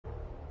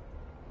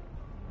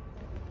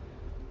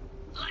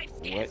What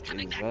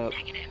is up,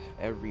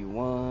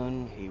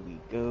 everyone? Here we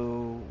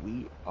go.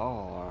 We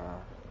are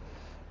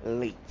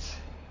late.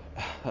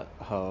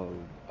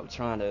 I'm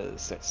trying to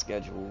set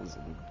schedules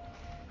and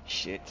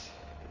shit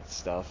and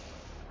stuff.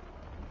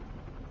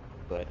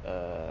 But,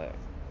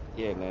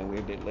 yeah, man, we're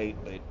a bit late,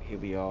 but here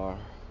we are,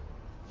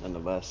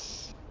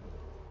 nonetheless.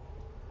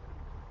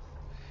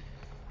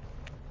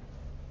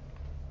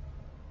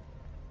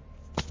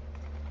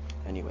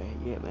 Anyway,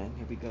 yeah, man,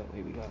 here we go.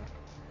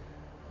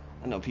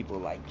 I know people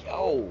are like,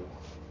 yo,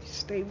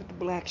 stay with the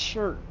black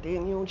shirt,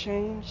 then you don't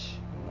change.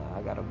 Nah,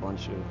 I got a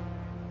bunch of,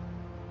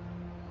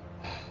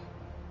 I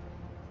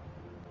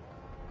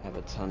have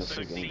a ton of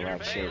freaking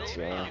black shirts,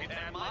 y'all.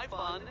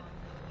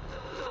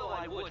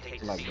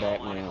 Like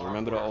Batman,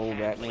 remember the old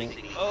Batman?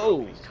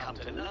 Oh!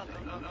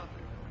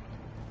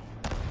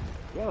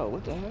 Yo,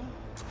 what the hell?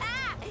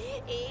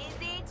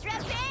 Easy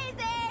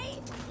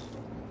trapeze!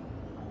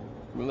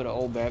 Remember the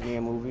old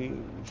Batman movie?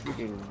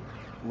 Freaking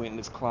went in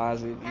his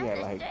closet. He had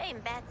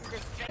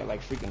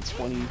like freaking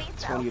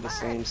 20 of the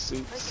same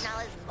suits.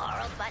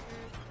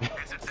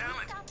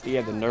 He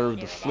had the nerve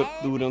to flip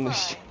through them and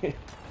shit.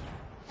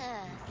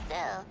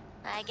 Still,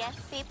 I guess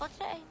people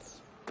change.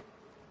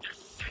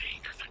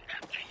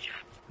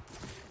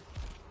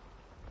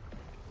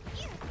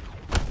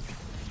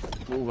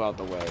 Move out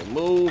the way.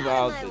 Move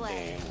out the damn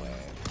way.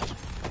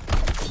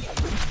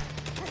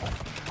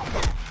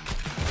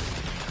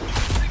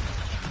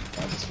 I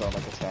just felt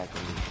like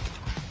attacking you.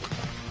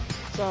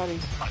 Sorry. We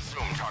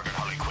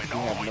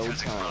have no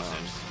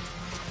time.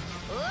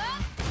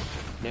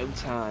 No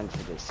time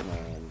for this,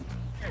 man.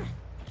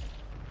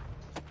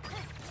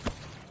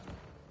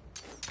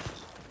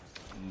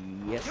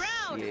 Yes,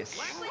 yes.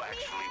 You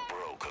actually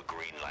broke a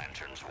Green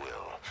Lantern's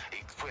will,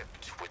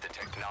 equipped with the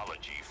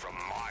technology from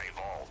my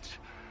vault.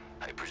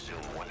 I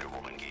presume Wonder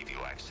Woman gave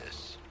you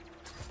access.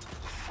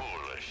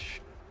 Foolish.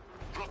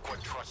 Look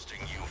what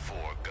trusting you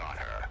four got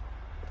her.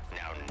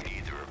 Now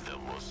neither of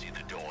them will see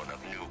the dawn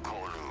of New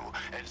Kolu,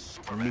 and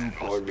Superman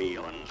must be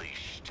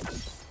unleashed.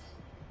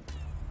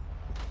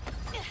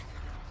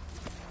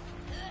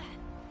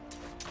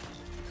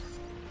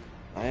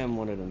 I am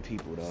one of them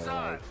people though.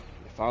 Like,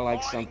 if I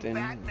like something,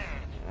 I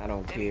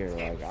don't care.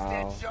 Like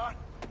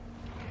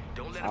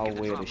I'll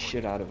wear the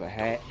shit out of a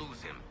hat,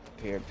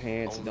 a pair of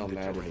pants. It don't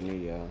matter to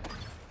me, y'all.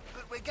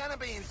 But we're gonna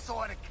be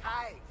inside a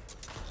cave.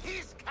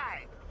 His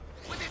cave,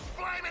 with his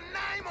flaming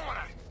name on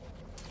it.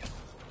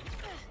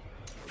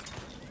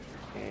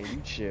 And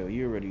you chill.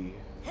 You already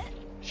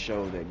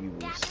showed that you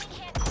was.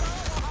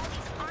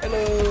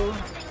 Hello.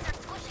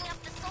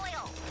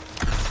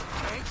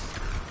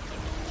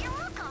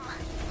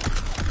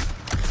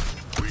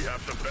 We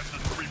have the best to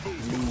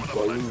remove what the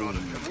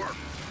electronics can work.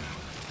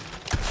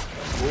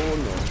 Oh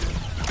no.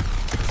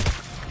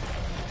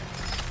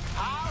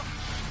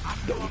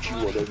 Don't you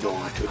wanna go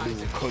to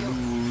New Kolu?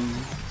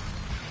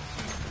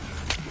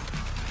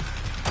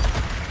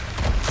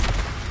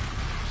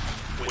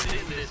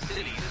 Within this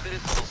city's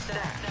physical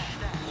stack,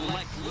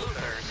 Lex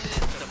Luthor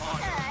sits upon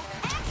her.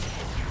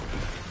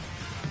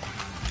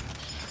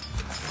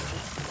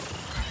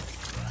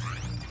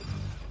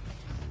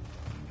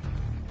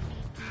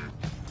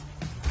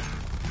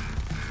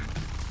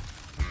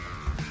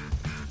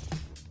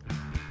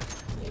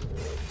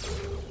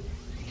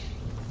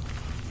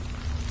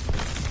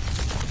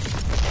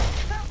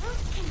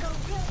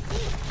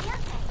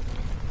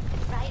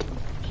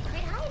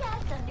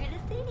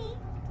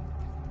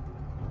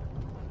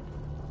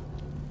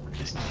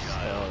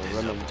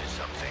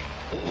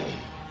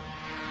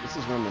 This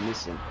is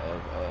reminiscent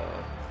of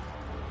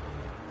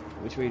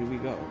which way do we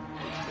go?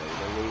 Which way?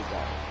 The way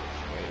back.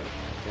 Which way?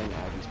 Then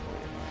Ivy's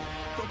point.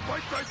 The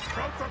bite-sized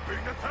sprouts are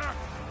being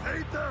attacked!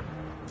 Aid them!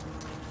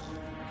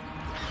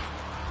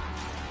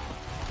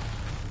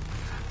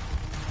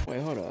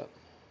 Wait, hold up.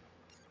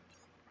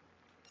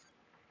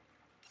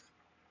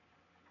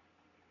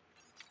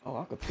 Oh,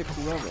 I could pick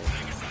whoever.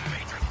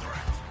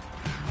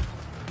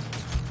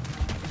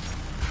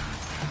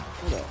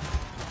 Hold up.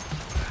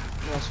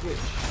 I'll switch.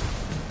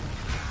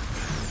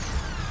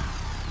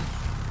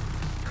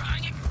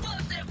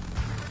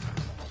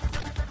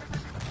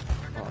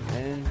 Oh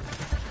man.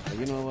 Well,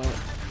 you know what?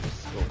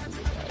 Let's go for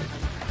this guy.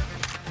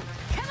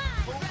 Come on!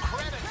 Full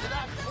credit to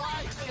that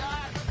play,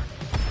 Scott!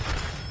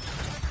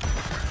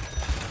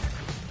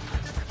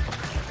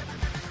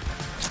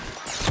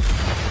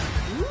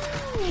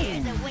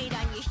 Here's the weight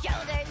on your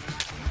shoulders.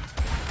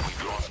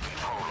 We've lost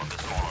control of the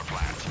smaller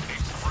plant.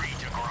 It's free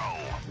to grow.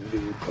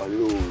 New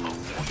Kolu.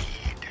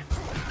 Weed.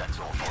 That's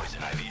all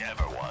poison ivy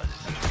ever was.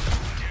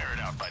 Tear it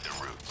out by the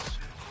roots.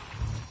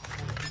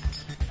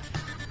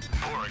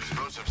 Poor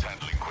explosives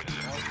handling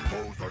Quinton. Our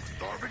foes are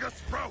starving a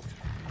sprout.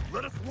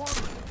 Let us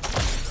water their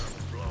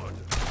blood.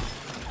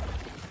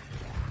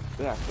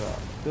 Back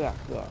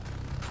up.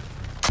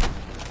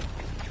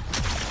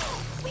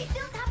 We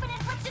built up an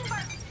inflection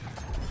burst.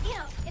 You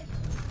know,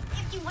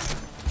 if you want to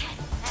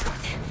test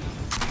out.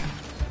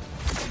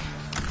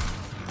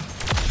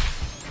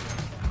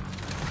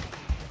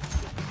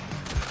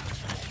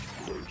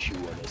 You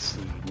wanna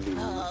see new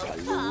Oh,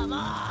 come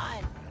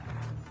on!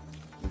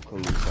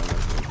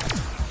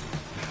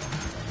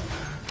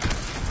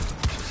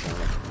 Sound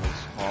like the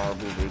most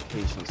horrible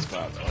vacation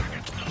spot ever.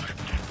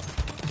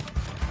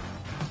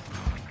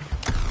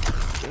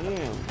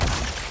 Damn.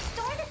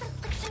 Store this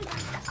affliction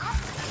burst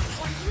up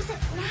or use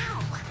it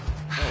now.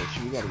 Oh,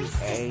 so we gotta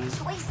get A.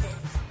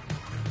 Choices.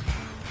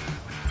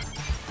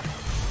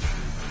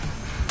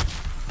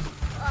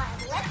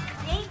 Let's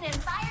create an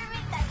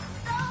environment that's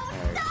so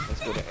Alright,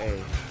 let's go to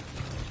A.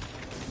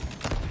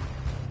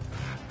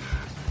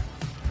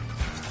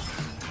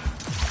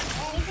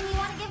 Anything you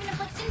want to give an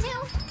affliction to?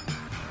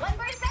 One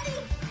burst ready?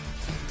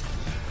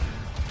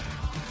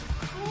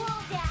 Cool,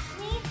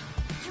 Daphne.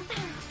 You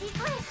found a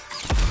secret.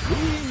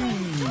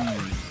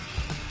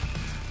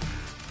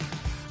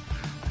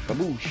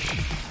 Kaboosh.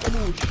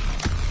 Kaboosh.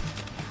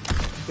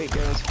 Fake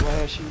ass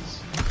flashes.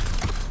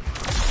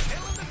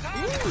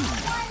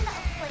 One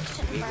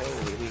affliction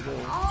burst. Here we go.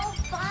 All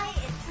by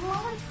its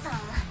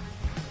lonesome.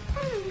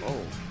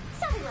 Oh.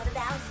 Sorry, what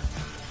about?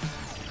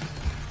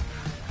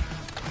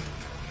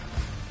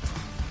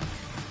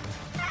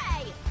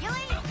 Hey, you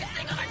ain't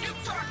focusing on a new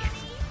target.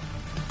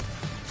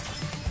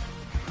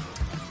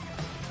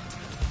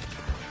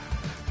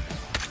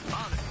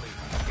 Honestly,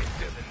 it's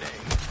still the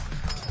name.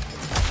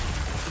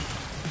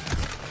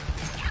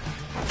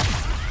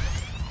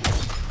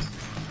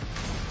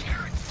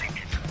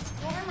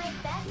 You're my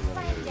best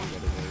friend,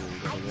 Daphne.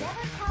 I'd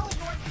never tell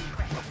your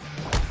secrets.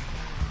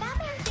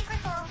 Batman's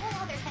secrets are a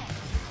whole other thing.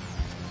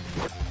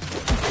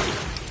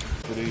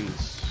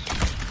 Please.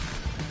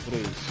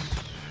 Please.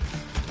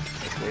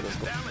 Wait, let's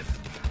go.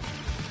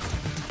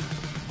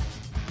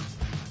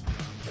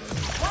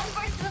 One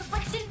burst of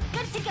affliction,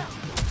 good to go.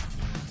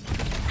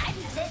 I've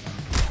used it.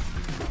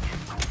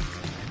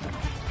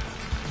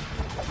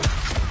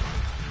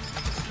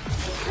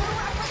 Two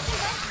affliction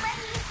bursts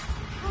ready.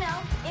 No,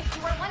 if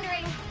you were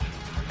wondering.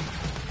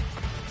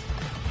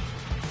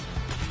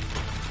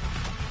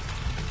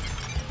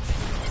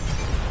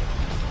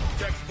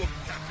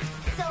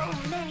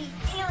 So many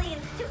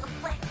aliens to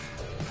afflict.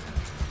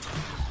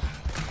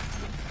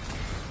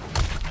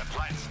 The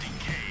plant's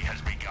decay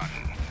has begun.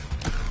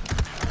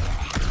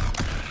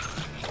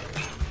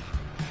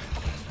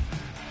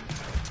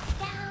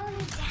 Down,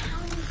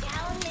 down,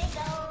 down they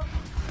go.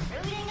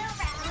 Rooting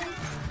around.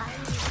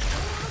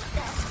 Unusual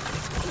stuff.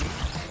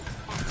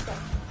 That's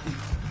the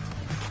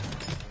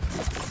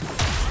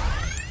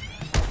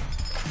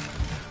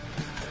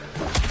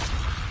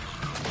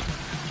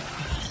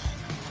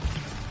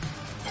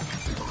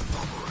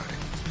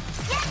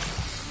Yes!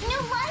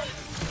 New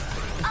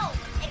life! Oh,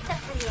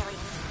 except for the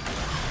aliens.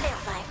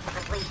 They'll die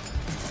perfectly.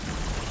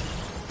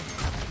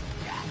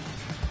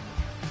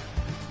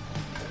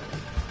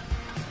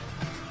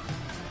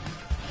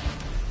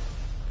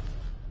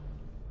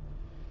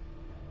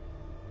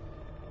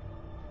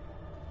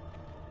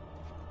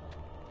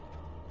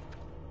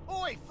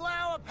 Oi,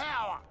 Flower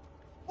Power!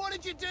 What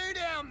did you do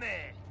down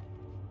there?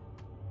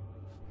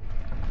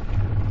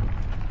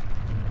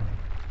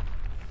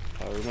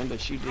 Remember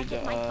she I did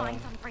get the, my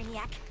fines on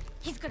Brainiac.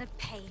 He's gonna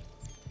pay.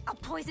 I'll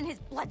poison his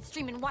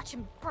bloodstream and watch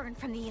him burn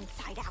from the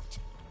inside out.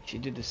 she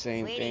did the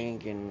same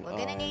thing in, We're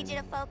gonna need you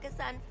to focus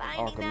on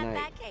finding Arkham that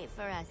Knight. Batcave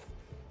for us.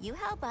 You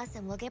help us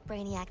and we'll get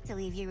Brainiac to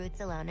leave your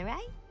roots alone,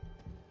 alright?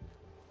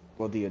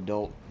 well, the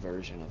adult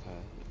version of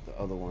her, the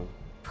other one.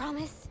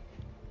 Promise?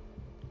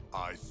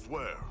 I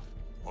swear,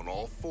 on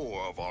all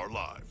 4 of our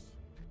lives.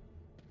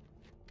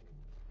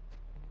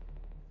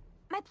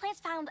 My plants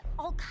found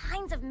all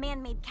kinds of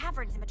man-made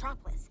caverns in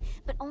Metropolis,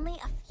 but only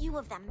a few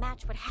of them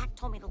match what Hack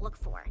told me to look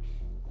for.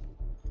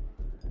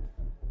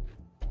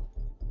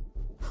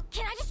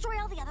 Can I destroy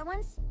all the other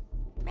ones?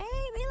 Maybe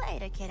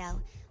later,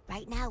 kiddo.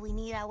 Right now, we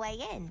need our way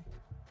in.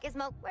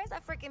 Gizmo, where's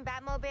our freaking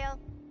Batmobile?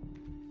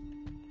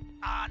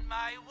 On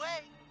my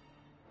way.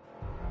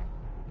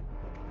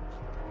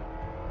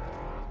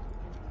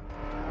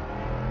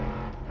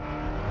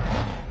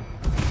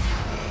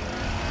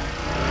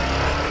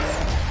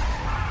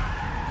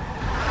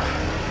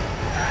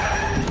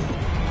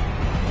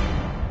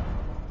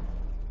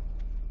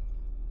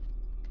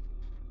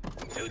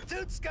 Toot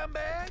toot,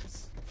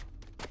 scumbags!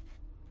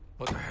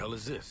 What the hell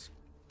is this?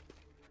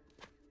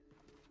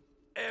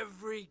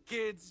 Every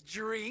kid's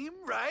dream,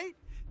 right?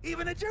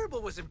 Even a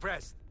gerbil was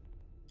impressed.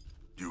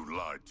 You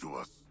lied to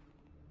us.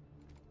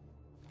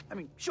 I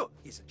mean, sure,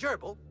 he's a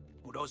gerbil.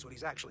 Who knows what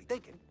he's actually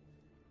thinking?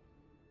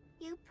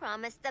 You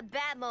promised the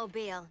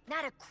Batmobile,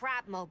 not a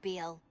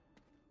crapmobile.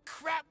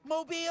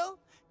 Crapmobile?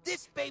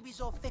 This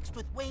baby's all fixed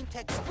with Wayne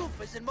Tech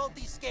spoofers and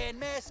multi-scan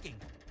masking.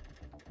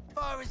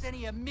 Far as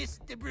any of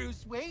Mr.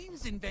 Bruce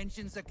Wayne's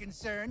inventions are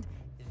concerned,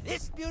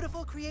 this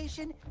beautiful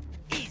creation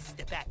is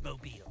the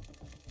Batmobile.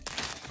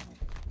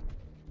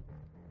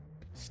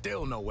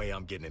 Still no way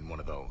I'm getting in one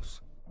of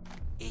those.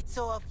 It's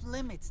off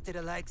limits to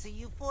the likes of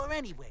you four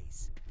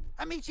anyways.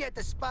 I'll meet you at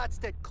the spots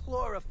that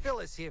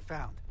Chlorophyllus here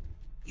found.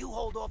 You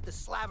hold off the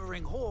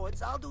slavering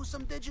hordes, I'll do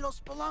some digital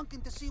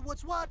spelunking to see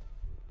what's what.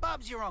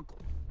 Bob's your uncle.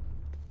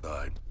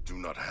 I do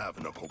not have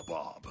an Uncle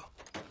Bob.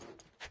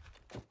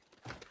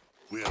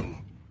 Will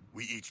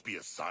we each be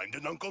assigned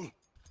an uncle?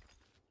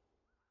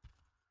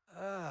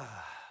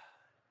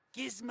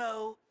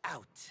 Gizmo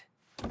out.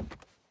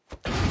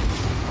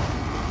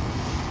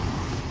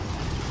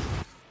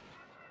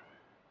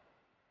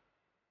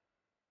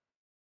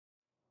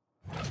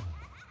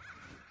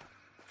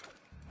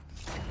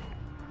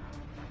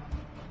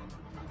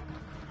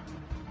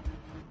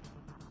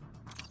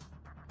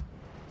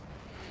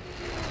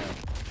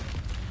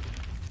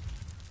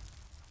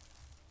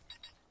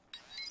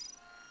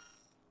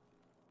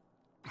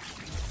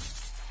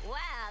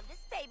 Wow, this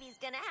baby's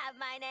gonna have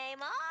my name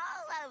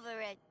all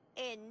over it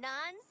in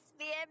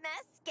non-smear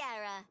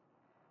mascara.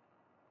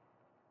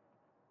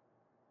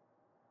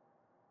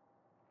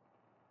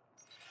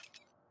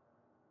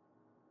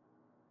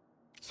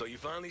 So you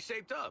finally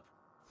shaped up.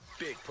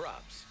 Big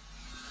props.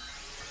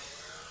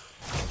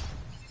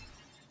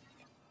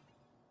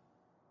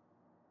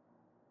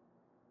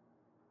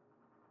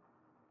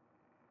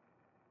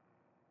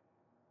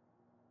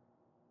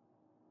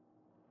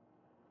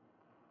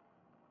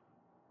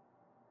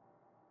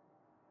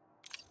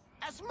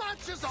 As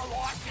much as I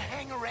like to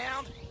hang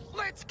around,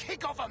 let's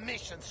kick off a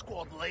mission,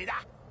 squad leader.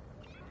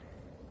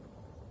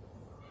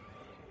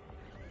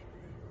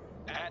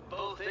 At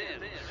both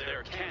ends,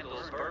 there are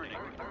candles burning.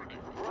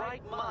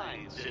 Bright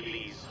minds in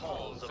these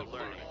halls of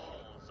learning.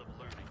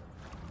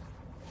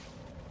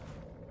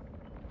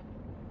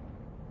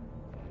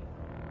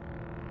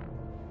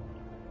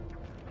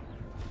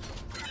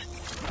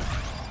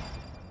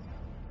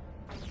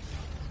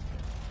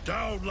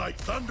 Down like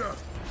thunder!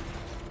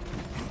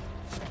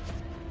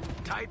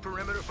 Tight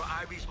perimeter for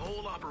Ivy's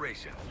whole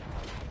operation.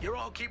 You're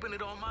all keeping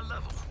it on my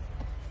level.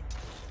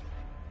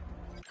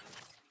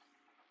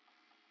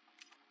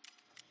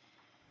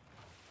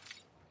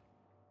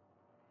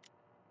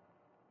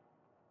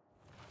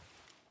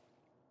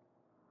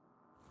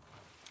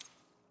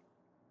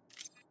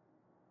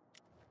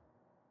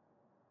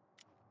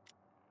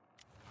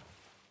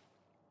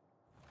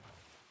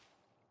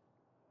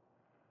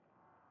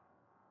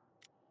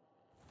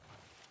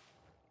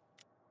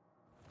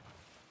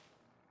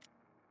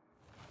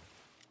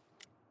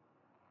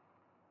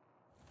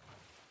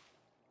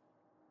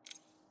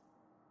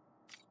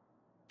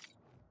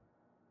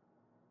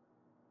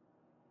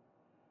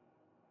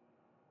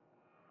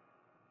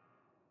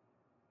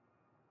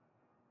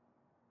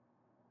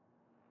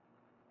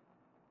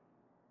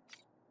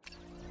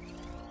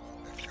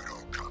 If you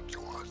don't come to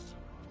us,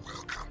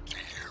 we'll come to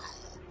you.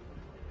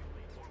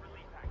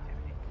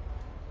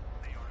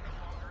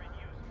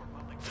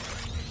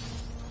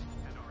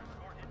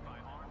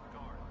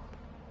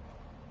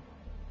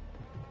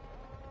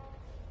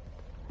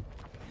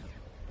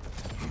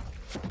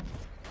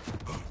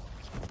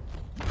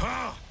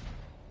 Ha!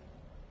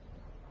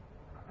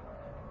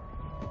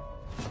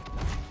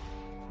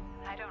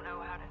 I don't know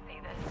how to say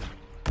this.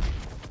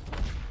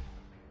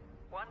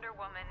 Wonder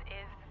Woman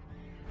is...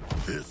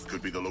 This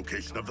could be the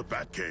location of the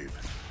Batcave.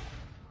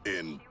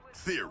 In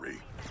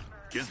theory,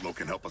 Gizmo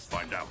can help us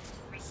find out.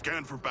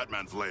 Scan for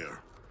Batman's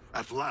lair.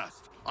 At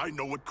last, I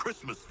know what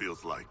Christmas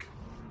feels like.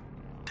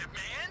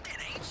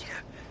 Demanding, ain't you?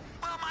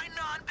 Well, my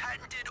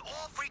non-patented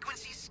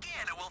all-frequency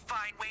scanner will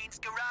find Wayne's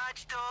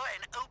garage door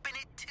and open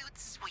it toot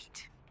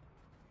sweet.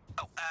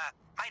 Oh,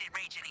 might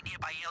enrage any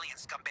nearby alien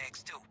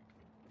scumbags, too.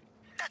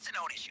 That's a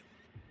known issue.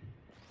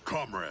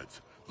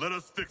 Comrades, let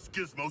us fix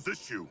Gizmo's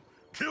issue.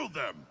 Kill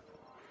them!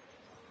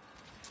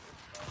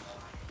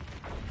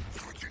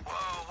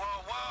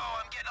 Whoa,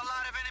 I'm getting a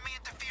lot of enemy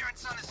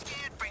interference on the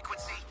scan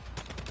frequency.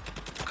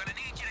 I'm gonna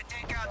need you to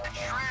take out the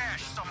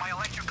trash so my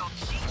electrical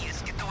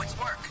genius can do its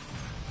work.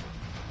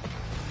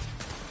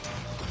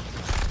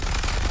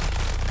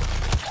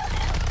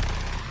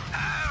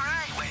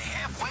 Alright, we're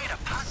halfway to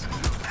possible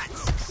bat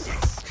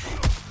success.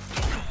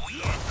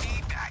 Weird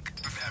feedback.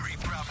 Very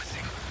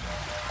promising.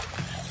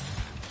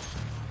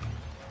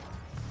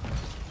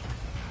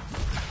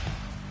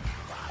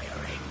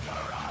 Firing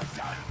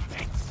Horizon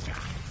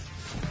fixture.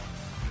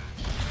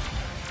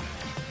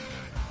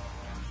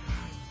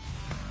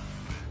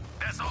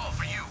 That's all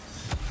for you.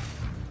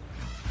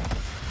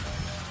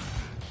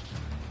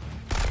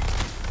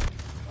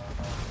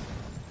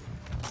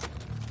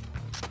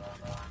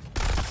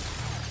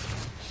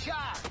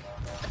 Shot!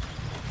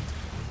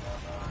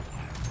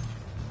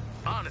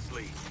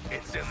 Honestly,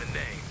 it's in the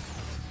name.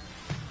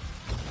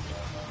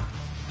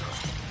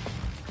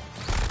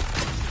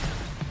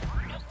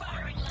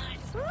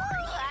 Woo,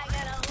 I'm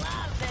gonna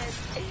love this.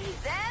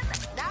 Them,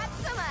 not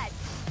so much.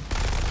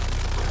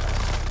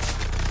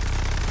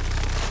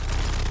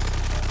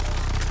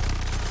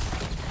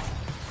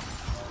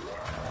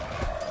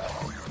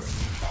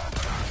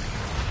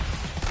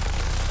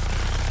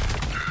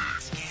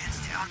 Scans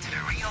down to the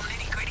real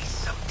nitty-gritty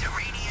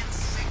subterranean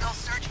signal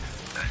search.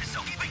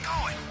 So keep it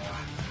going.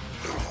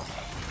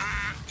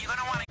 You're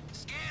gonna want to...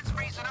 Scans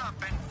freezing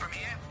up, and from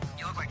here,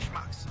 you look like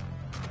schmucks.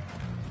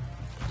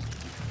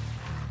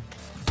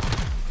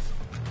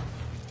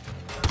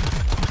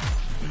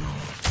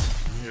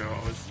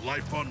 Is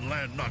life on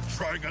land not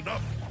trying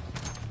enough?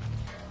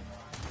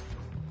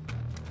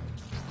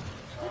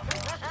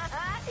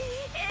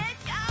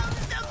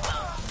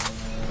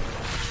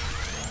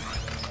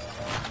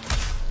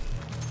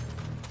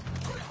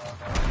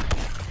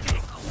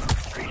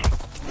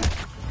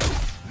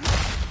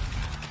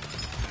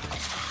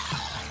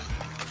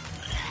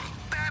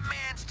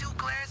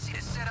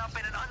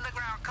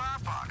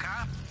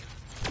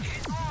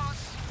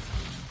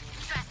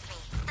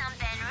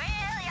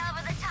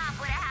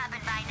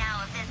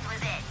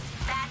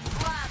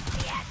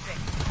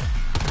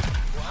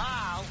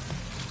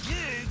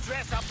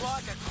 dress up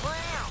like a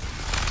clown.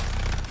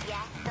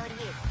 Yeah, so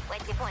do you.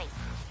 What's your point?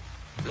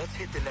 Let's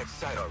hit the next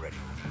site already.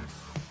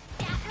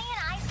 Daphne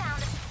and I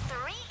found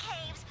 3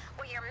 caves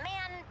where your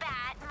man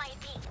bat might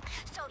be.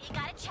 So you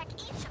gotta check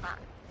each of them.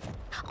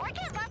 Or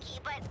get lucky,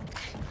 but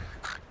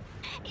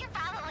you're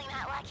probably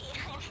not lucky.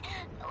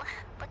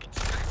 Look at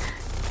you.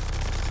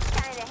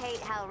 Kinda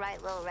hate how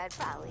right Lil Red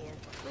probably is.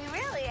 We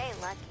really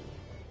ain't lucky.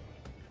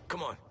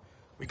 Come on.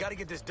 We gotta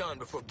get this done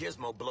before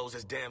Gizmo blows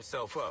his damn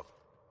self up.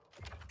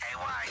 Hey,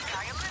 Wise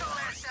guy, a little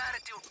less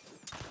attitude.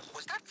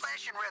 Was that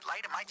flashing red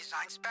light in my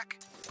design spec?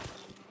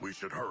 We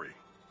should hurry.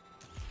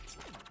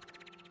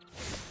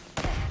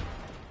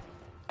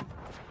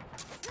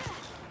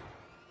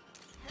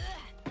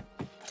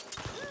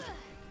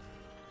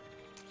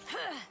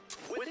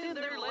 Within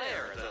their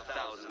lair, the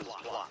thousands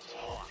plot.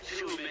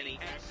 Too many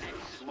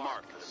exits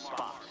mark the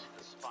spot.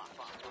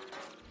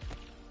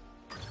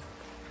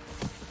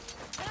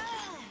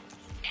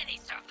 Any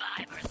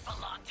survivors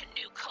belong to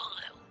New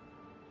Kulu.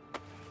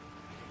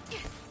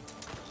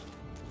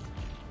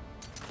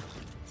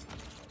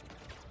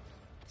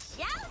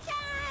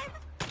 Showtime!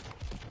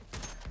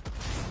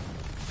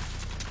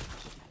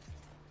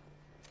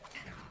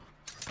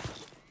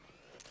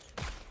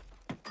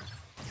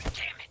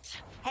 Damn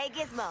it. Hey,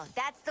 Gizmo,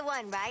 that's the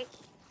one, right?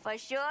 For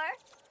sure?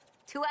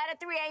 2 out of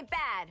 3 ain't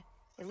bad.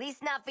 At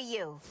least not for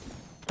you.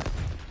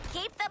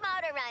 Keep the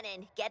motor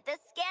running, get the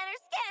scanner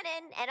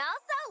scanning, and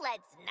also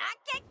let's not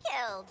get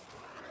killed.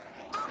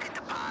 Look at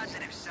the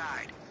positive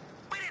side.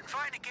 We didn't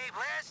find a cave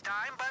last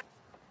time, but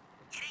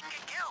he didn't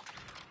get killed.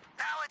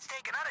 Now let's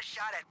take another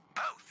shot at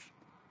both.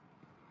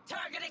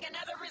 Targeting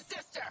another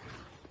resistor.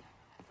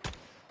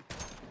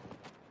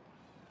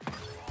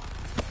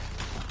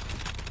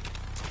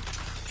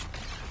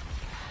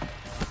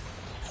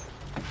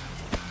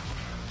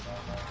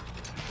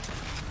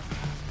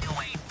 You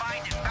ain't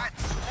finding that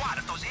squad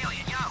of those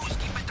alien yahoos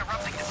keep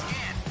interrupting the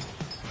scan.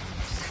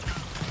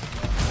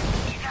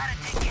 You gotta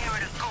take care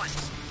of the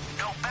goods.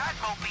 No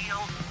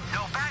Batmobile,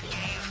 no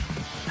Batcave,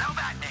 no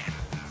Batman.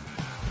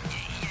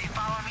 You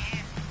follow me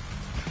here?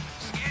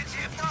 Scan's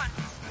half done.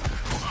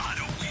 A lot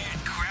of weird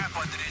crap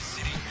under this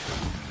city.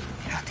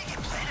 How'd they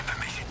get planning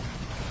permission?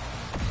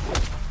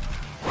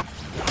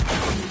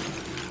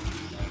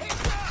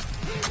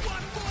 Here's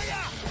one for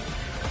ya!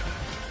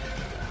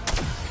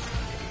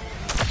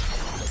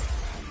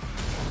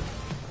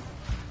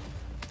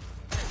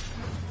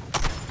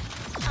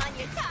 On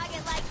your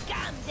target like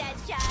gum,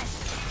 Deadshot.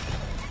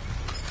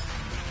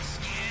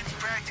 Scan's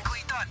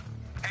practically done.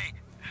 Hey,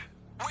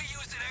 we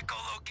used an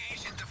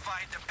echolocation to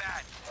find the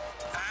bat.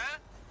 Huh?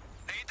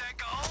 Ain't that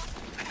gold?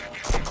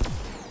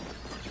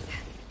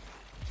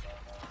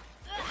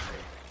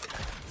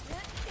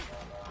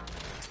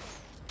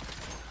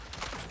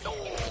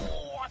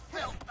 Oh, I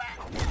felt that.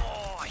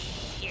 Oh,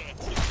 shit.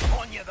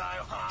 On you,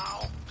 though,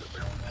 Hal.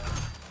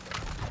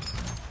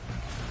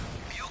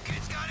 You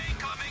kids got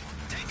incoming.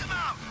 Take them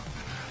out.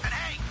 And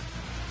hey,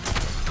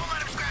 don't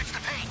let him scratch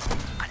the paint.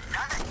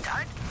 Another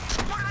dud?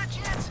 What are the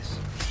chances?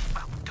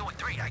 Well, 2 and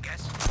 3, I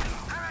guess.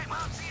 All right,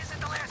 well, see you at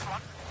the last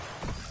one.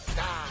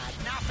 Nah,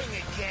 nothing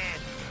again.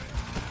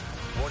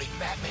 What if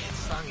Batman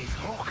slung his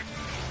hook?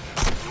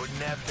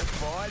 Wouldn't have to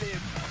fight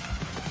him.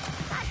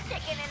 Not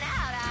chickening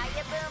out, are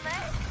you,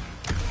 Boomer?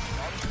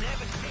 I was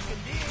never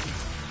chickened in.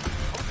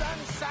 I was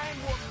only saying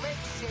what Lex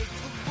said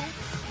to look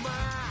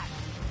smart.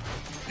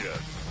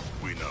 Yes,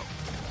 we know.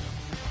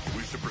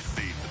 We should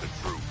proceed to the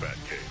true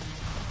Batcave.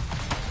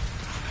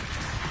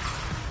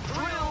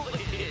 Drill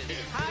it is.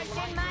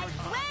 Caution my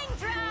swing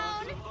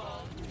drone!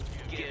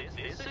 Give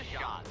this a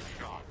shot.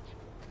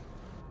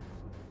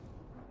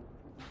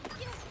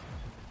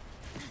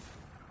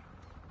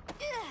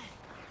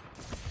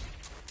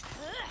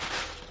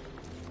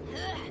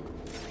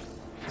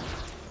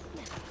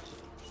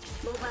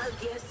 Mobile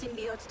gear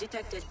symbiotes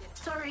detected.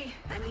 Sorry,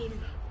 I mean,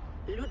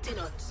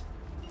 Lieutenant.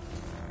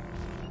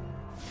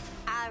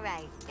 All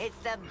right, it's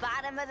the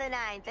bottom of the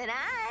 9th, and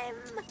I'm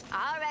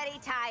already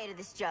tired of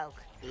this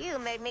joke. You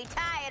made me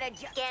tired of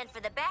scan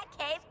for the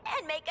Batcave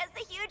and make us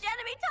the huge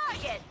enemy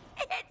target.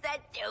 It's a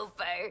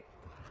twofer.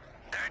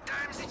 3rd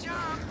time's the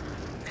charm.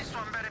 This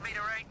one better be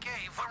the right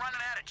cave. We're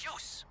running out of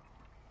juice.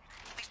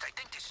 At least I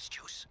think this is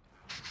juice.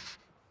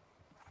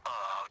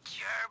 Oh,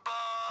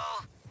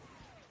 gerbil.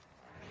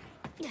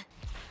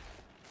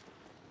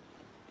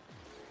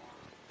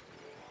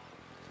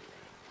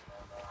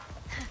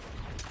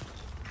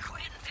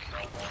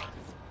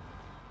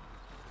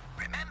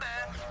 Remember,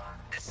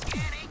 the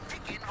scan ain't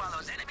ticking while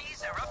those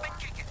enemies are up and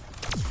kicking.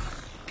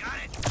 Got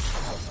it.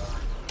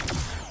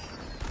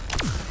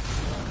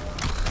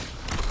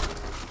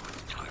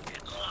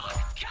 Target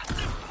locked.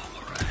 Captain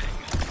Boomerang.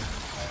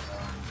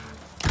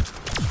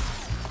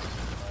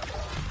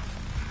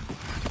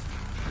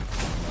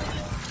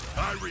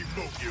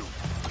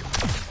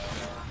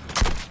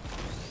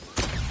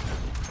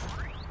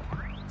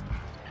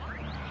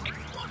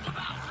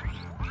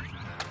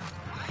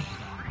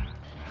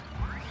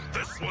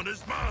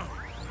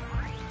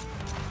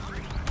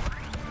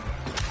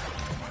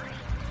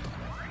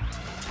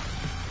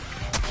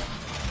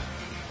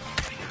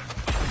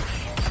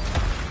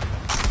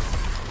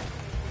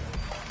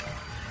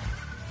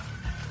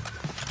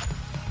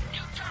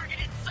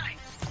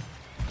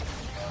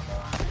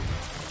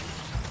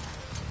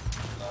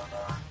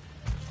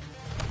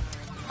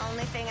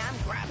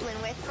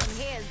 grappling with from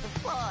here is the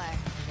floor.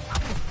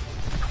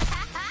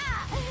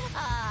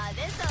 Ah,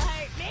 this'll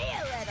hurt me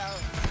a little.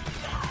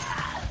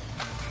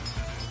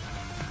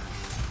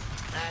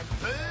 And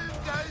boom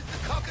goes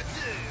the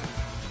cockatoo.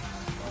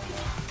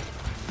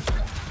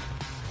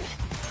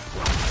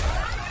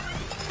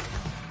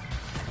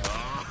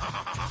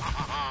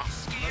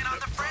 Scan on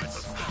the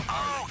fritz?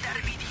 Oh,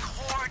 that'd be the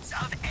hordes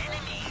of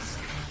enemies.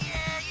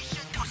 Yeah, you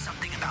should do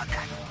something about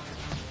that.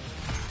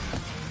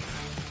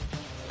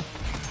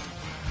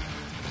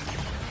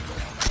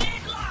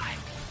 Dead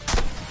live!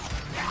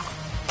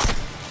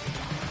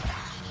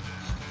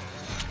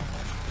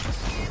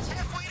 Scan's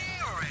halfway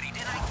there already.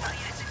 Didn't I tell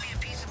you this would be a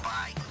piece of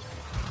pie?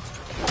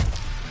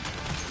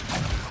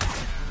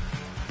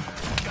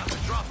 Got the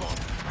drop on.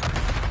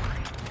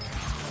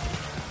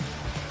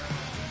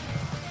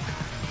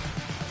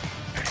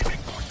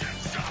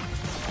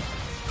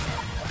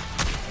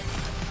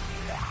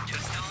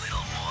 Just a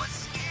little more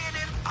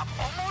scanning. I'm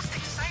almost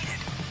excited.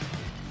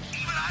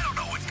 Even I don't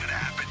know what's gonna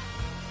happen.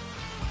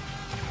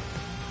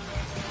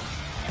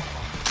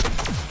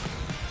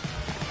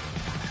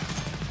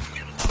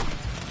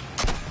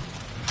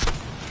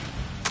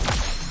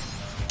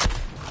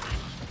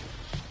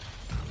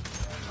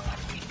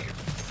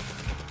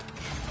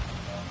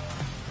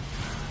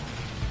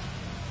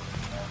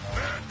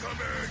 Man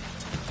coming!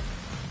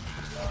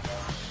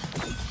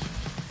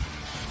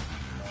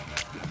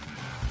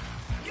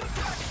 You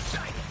target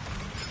sighted.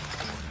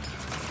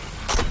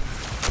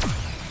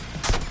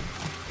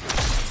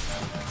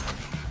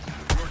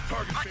 Your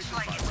target Much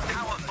like its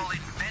powerful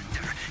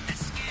inventor, the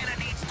scanner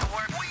needs to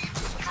work. We've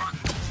struck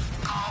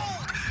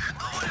gold!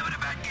 Whatever the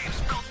bad game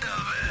spilled the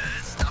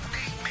stuff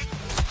they make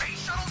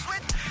space shuttles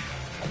with.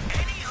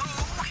 Anywho,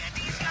 get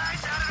these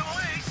guys out of the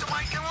way so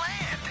I can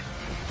land.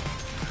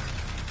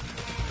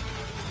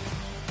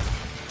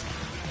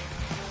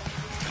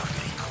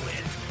 Tuckity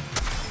quit.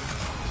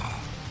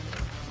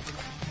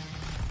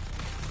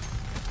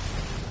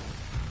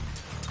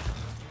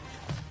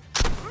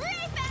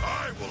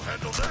 I will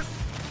handle this!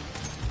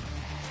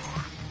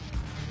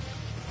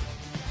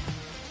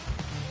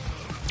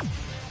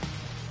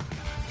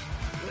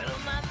 Little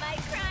mom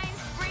might crime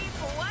spree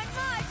for one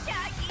more,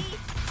 Chucky.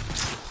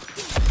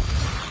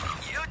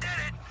 You did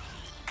it!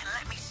 And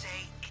let me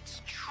say,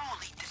 it's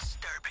truly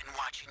disturbing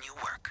watching you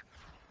work.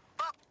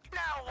 But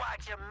now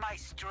watch a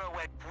maestro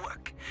at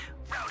work.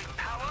 Routing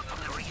power from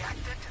the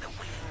reactor to the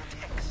wing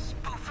tech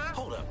spoofer.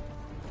 Hold up.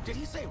 Did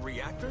he say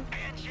reactor?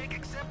 Handshake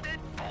accepted,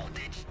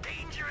 voltage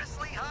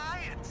dangerously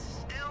high, and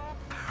still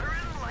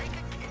purring like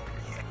a kid.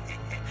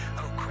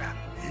 Oh crap.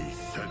 He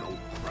said, oh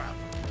crap.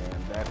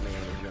 And Batman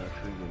is gonna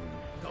treat him.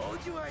 Told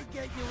you I'd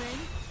get you in.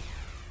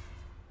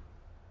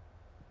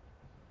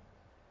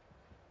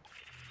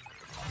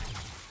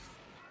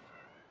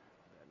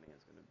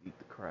 Batman's gonna beat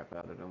the crap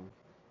out of them.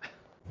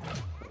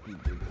 He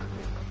did.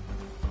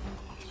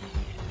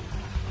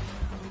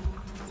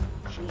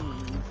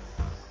 Jeez.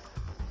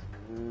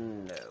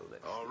 No,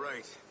 let's All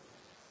right.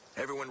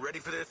 Everyone ready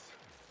for this?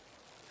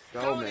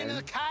 go, Going into the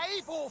man.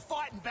 cave or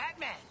fighting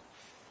Batman?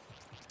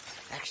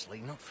 Actually,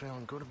 not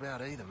feeling good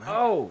about either, man.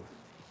 Oh!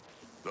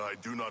 I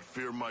do not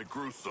fear my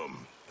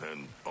gruesome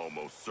and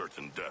almost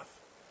certain death.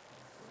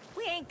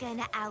 We ain't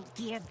gonna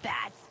outgear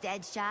Bat's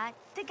Deadshot.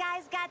 The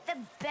guy's got the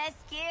best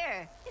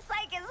gear. It's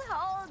like his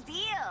whole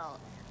deal.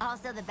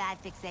 Also the Bat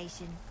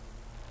fixation.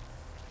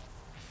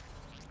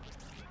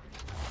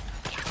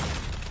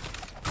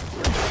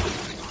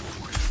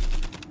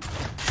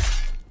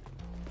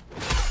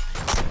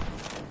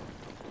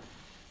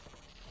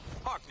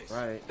 Harkness.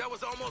 Right. That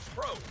was almost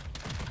pro.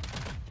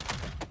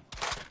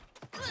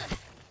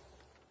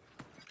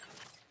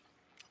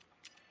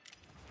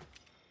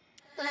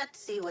 Let's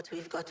see what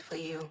we've got for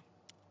you.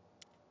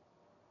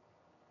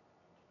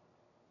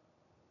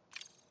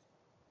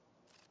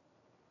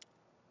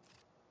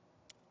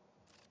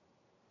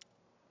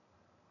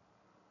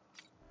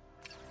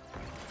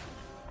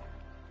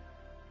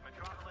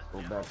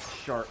 Go back to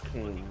Shark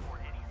King.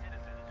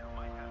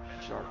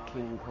 Shark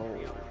King Cole.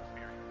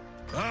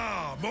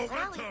 Ah, What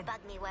always momentum!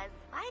 bugged me was,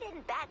 why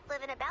didn't bats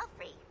live in a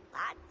belfry?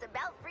 Lots of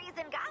belfries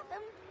in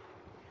Gotham.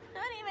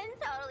 Not even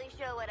totally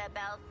sure what a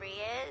belfry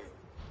is.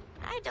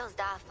 I dozed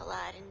off a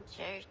lot in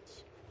church.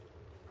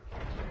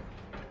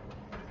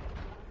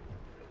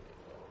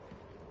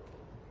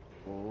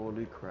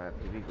 Holy crap,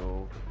 here we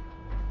go.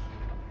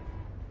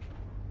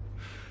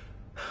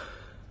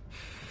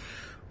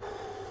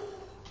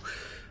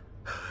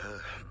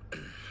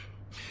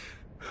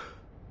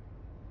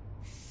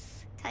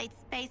 Tight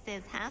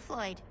spaces, huh,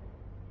 Floyd?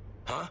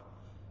 Huh?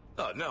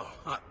 No.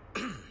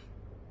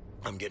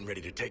 I'm getting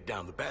ready to take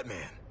down the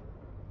Batman.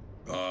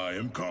 I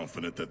am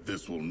confident that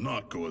this will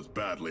not go as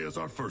badly as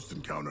our first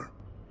encounter.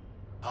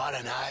 I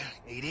don't know.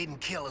 He didn't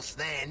kill us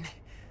then.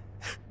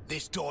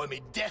 This time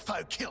he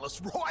defo kill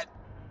us, right?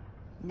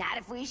 Not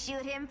if we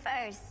shoot him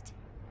first.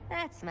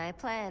 That's my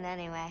plan,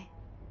 anyway.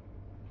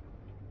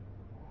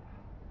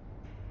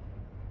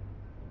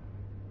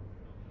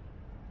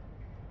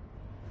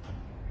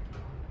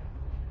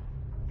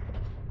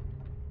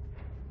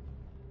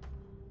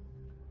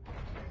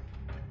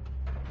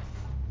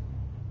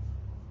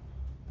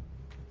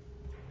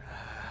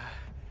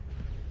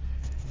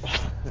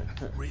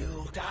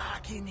 Too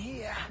dark in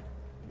here.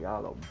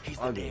 Y'all are He's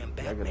the bugging.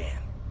 damn Y'all gonna-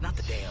 Batman, not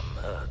the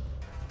damn,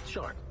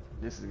 shark.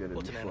 This is gonna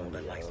What's be an animal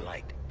funny, that likes yo.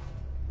 light?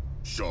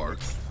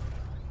 Sharks.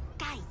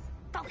 Guys,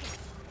 focus.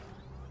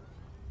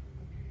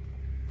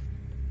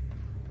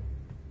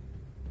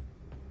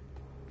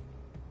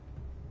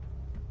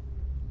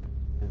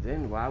 And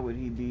then why would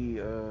he be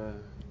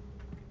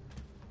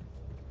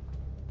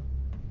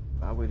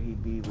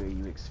where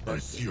you expect? I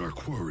see our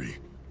quarry.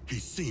 He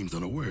seems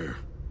unaware.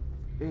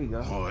 There you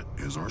go. What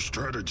is our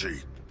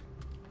strategy?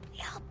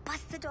 Yo,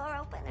 bust the door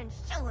open and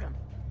shoot him.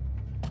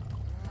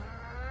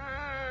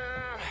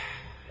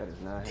 That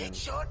is not him. Big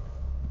shot?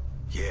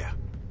 Yeah,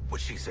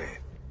 what she said.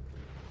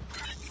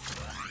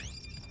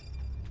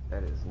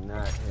 That is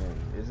not him,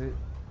 is it?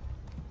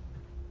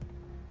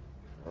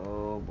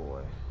 Oh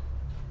boy.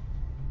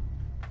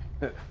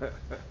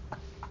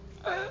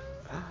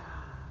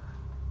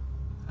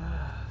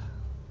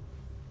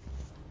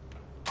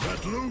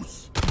 Let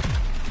loose!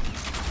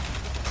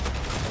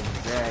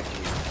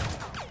 Exactly.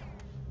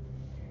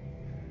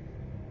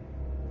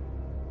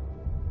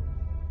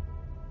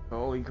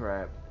 Holy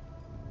crap.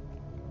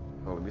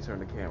 Oh, let me turn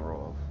the camera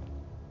off.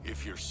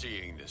 If you're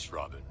seeing this,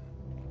 Robin,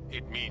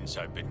 it means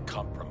I've been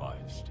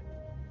compromised.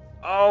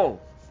 Oh!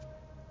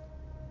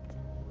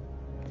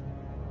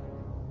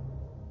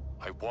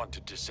 I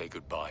wanted to say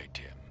goodbye,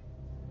 Tim.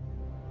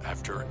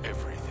 After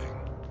everything,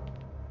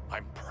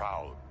 I'm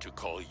proud to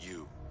call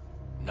you,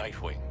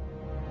 Nightwing,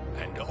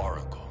 and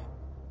Oracle,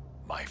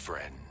 my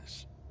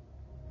friends.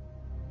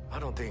 I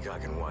don't think I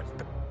can watch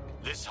the...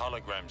 This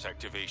hologram's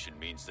activation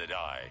means that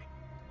I,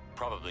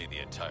 probably the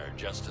entire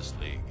Justice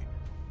League,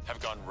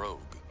 have gone rogue.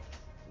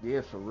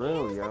 Yeah, for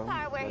real, Here's the yo.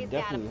 part where I he's got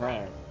a definitely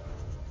plan. have.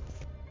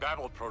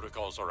 Battle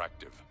protocols are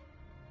active.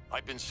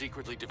 I've been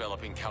secretly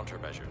developing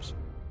countermeasures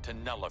to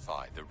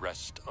nullify the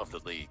rest of the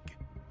League.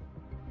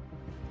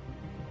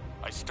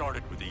 I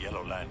started with the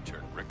Yellow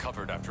Lantern,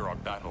 recovered after our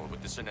battle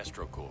with the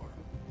Sinestro Corps.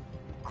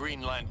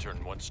 Green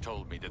Lantern once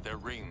told me that their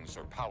rings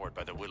are powered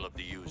by the will of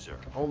the user.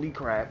 Holy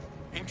crap.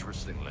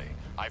 Interestingly,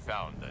 I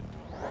found that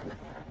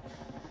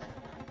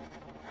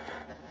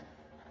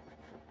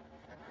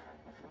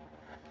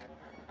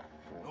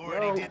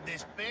Already did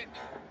this bit.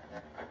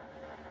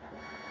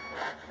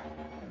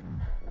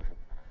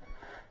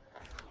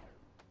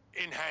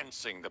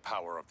 enhancing the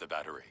power of the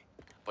battery.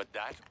 But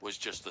that was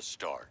just the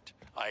start.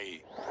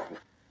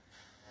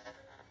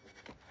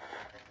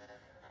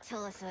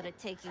 Tell us how to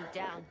take you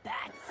down,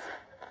 bats.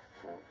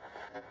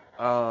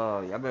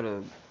 Y'all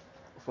better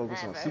focus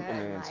on Never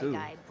Superman heard too. my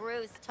guy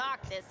Bruce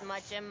talk this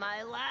much in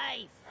my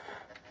life.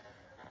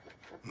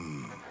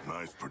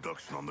 Nice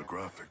production on the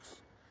graphics.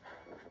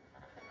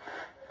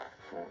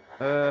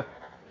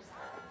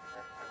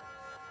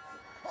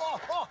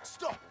 Oh,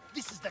 stop!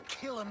 This is the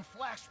kill and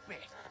flash bit.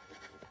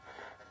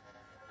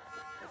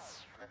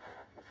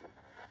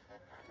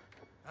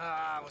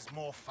 It was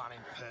more fun in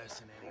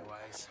person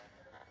anyways.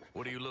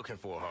 What are you looking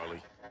for,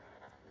 Harley?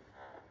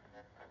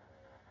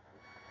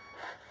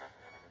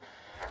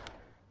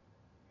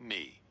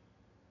 me.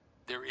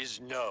 There is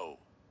no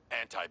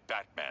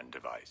anti-Batman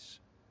device.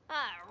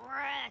 Ah,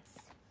 rats.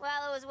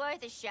 Well, it was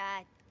worth a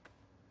shot.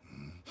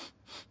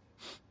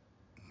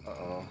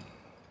 Uh-oh.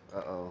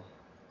 Uh-oh.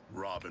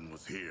 Robin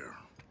was here.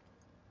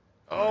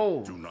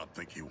 Oh! I do not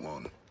think he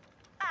won.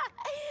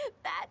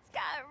 That's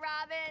got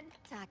Robin.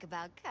 Talk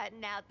about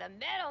cutting out the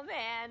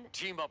middleman.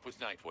 Team up with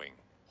Nightwing,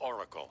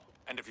 Oracle,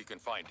 and if you can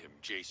find him,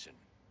 Jason.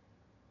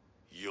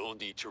 You'll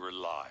need to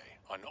rely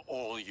on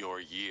all your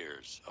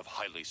years of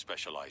highly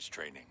specialized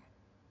training.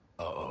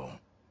 Uh-oh.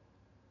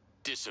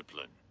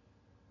 Discipline.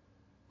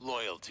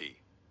 Loyalty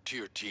to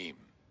your team.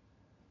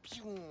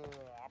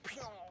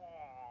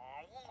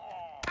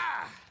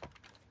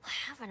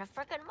 Having a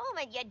frickin'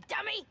 moment, you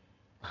dummy.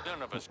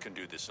 None of us can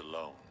do this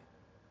alone.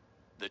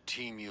 The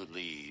team you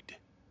lead.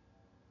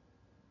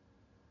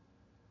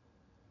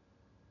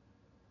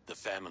 The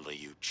family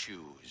you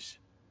choose.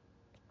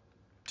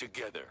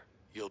 Together,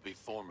 you'll be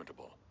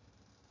formidable.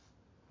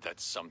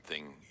 That's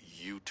something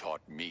you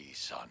taught me,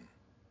 son.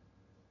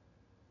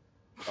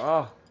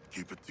 Oh.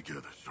 Keep it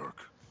together, Shark.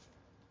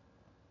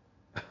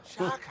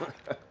 Shark,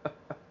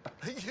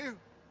 are you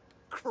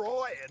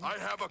crying? I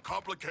have a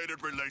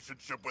complicated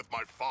relationship with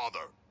my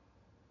father.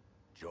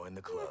 Join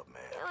the club,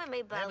 man. You and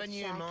me both, Never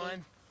knew Sharky.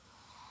 mine.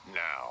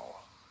 Now,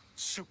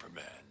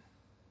 Superman.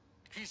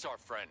 He's our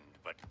friend,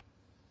 but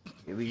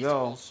Here we he's go.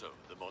 also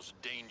the most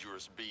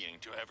dangerous being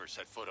to ever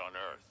set foot on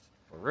Earth.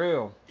 For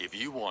real. If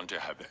you want to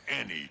have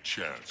any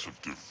chance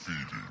of defeating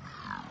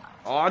him,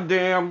 Aw,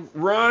 damn.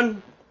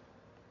 Run!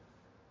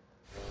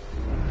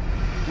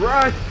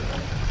 Run!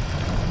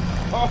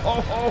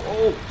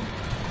 Oh,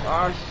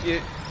 oh,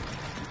 shit.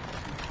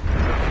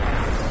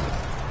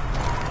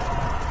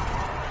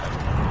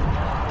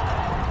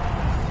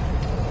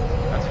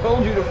 I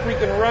told you to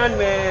freaking run,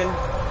 man.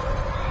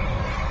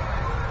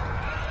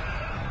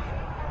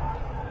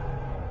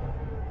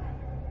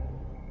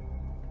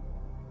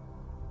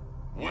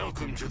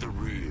 welcome to the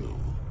real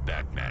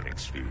Batman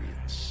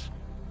experience.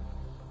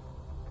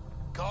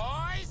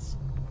 Guys?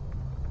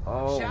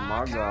 Oh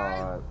my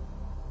god.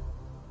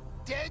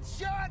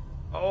 Deadshot?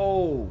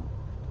 Oh,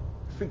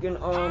 freaking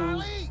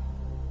Harley?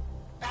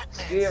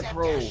 Batman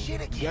Scarecrow. zapped our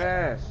shit again.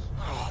 Yes.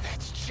 Oh,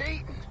 that's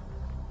cheating.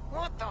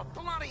 What the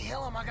bloody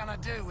hell am I gonna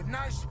do with no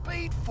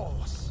speed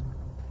force?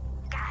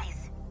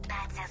 Guys,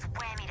 Bat says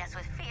whammied us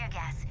with fear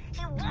gas.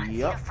 He wants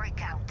you to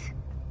freak out.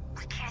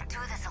 We can't do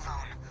this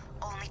alone,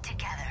 only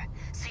together.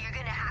 So you're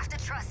gonna have to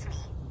trust me.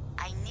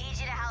 I need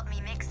you to help me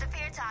mix the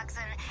fear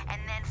toxin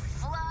and then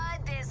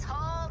flood this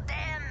whole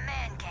damn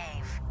man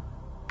cave.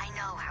 I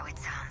know how it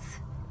sounds,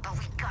 but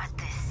we got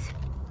this.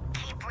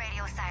 Keep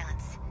radio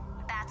silence.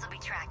 Bats will be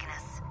tracking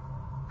us.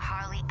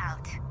 Harley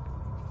out.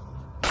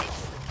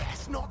 It's the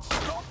gas, not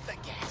stop the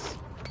gas.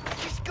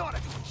 She's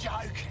gotta be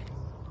joking.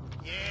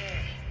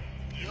 Yeah,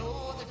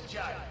 you're the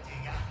joke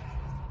digger.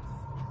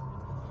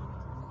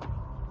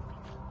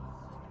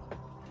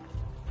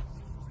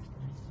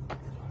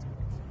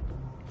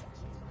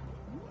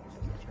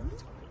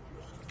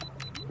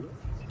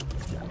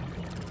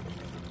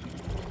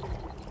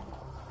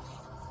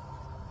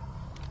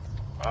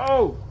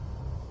 Oh!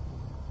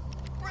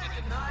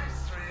 Reckon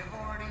those three have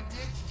already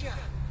ditched you.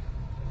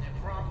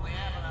 They're probably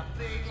having a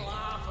big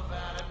laugh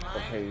about it, mate.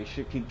 Okay, you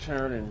should keep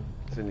turning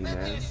to me, Then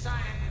man. they're saying,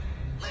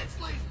 let's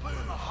leave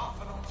Boomer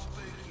huffing on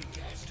spooky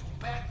gas till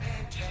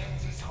Batman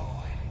tans his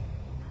hide.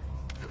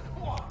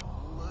 What a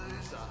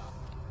loser.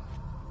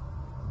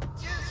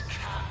 Just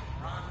cut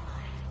and run,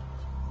 mate.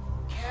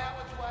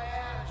 Coward's way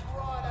out is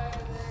right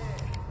over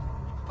there.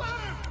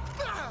 Boom!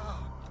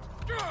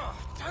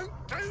 Don't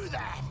do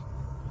that!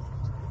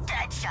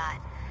 Deadshot.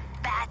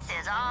 Bats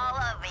is all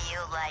over you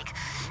like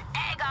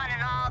egg on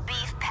an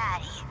all-beef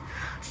patty.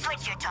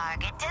 Switch your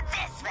target to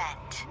this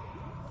vent.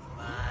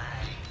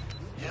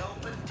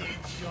 Help a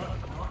Deadshot,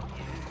 not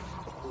you.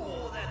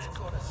 Oh, that's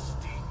gotta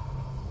sting.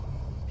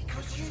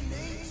 Because you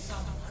need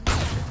someone to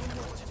tell you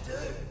what to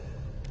do.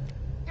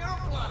 You're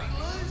a bloody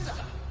loser.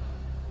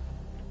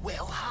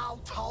 Well, Hal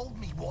told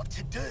me what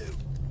to do.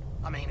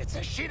 I mean, it's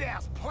a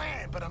shithouse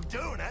plan, but I'm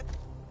doing it.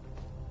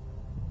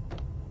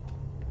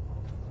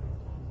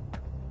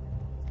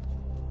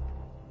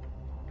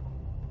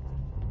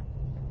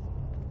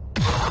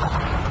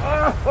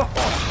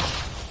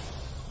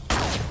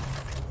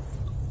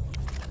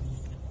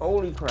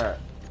 Holy crap.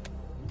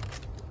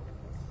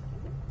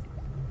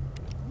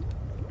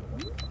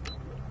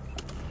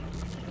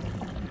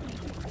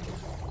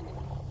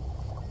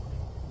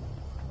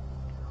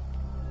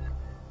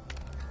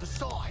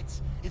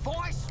 Besides, if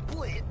I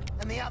split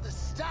and the others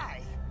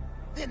stay,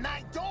 then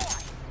they die.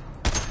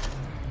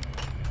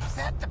 Is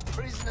that the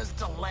prisoner's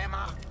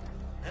dilemma?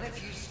 And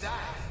if you stay,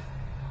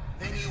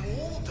 then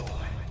you all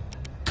die.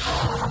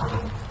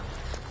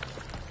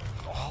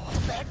 Oh,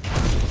 that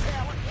is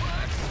how it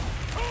works.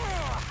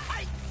 Oh, I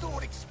hate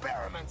thought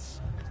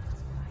experiments.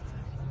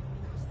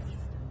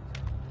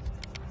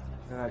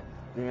 God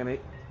damn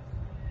it.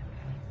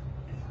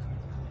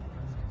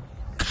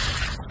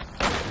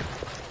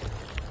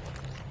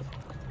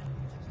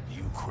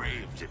 You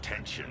craved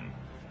attention.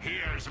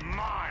 Here's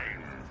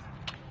mine.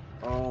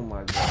 Oh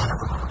my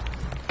god.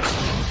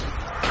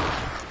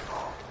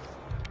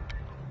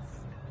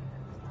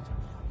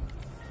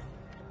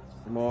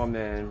 Come on,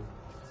 man.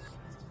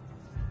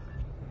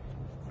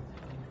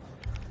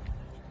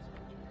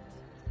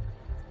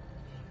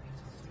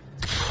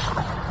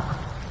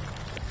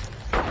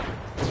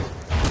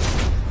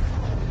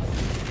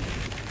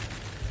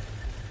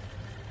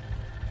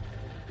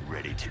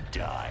 Ready to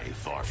die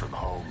far from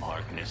home,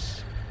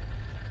 Harkness?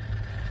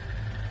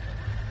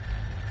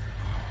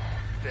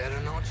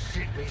 Better not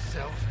shit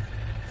myself.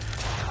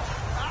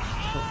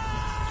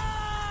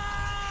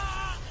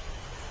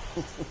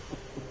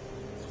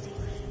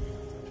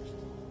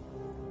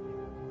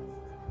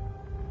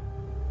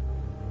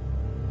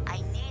 I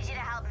need you to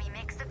help me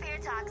mix the fear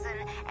toxin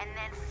and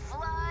then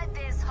flood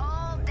this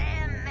whole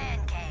damn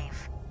man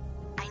cave.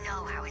 I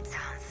know how it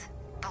sounds,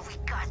 but we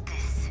got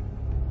this.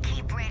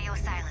 Keep radio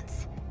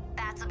silence.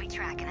 Bats will be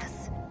tracking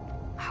us.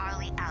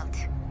 Harley out.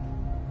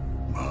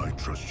 I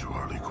trust you,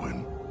 Harley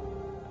Quinn.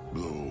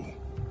 Though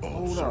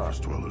all Hold surface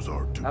up. dwellers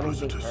are I don't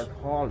think duplicitous.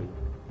 that's Harley.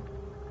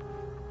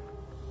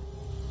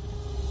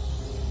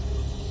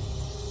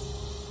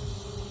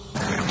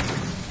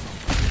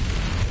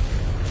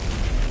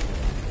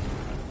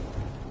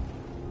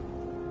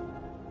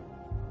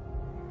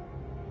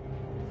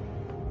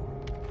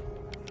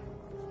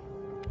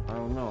 I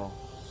don't know.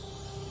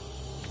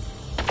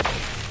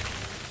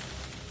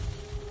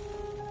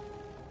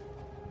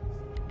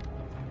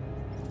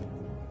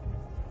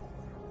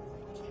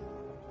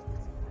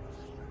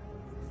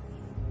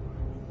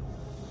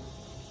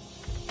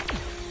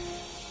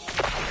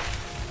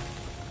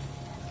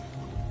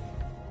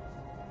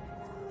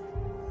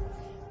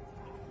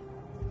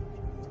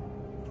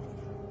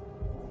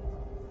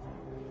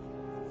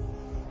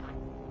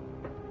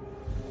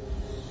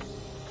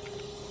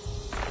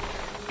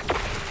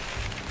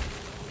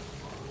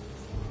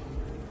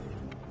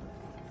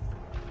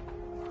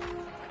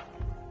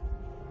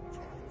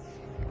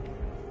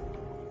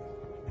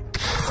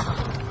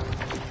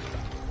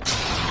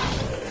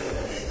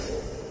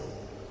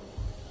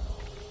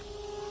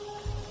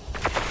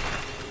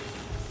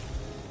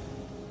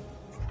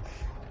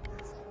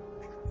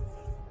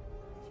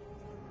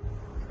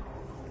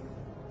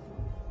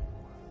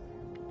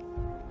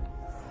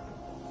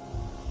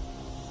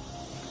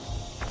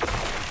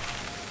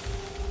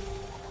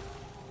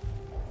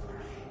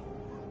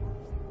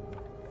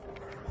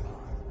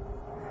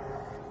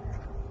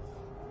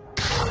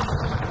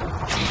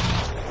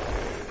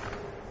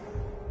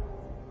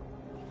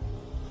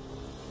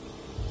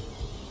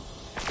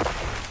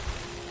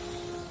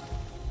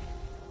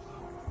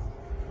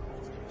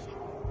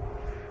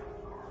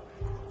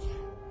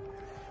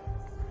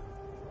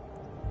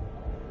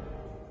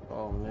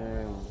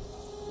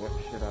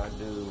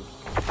 do.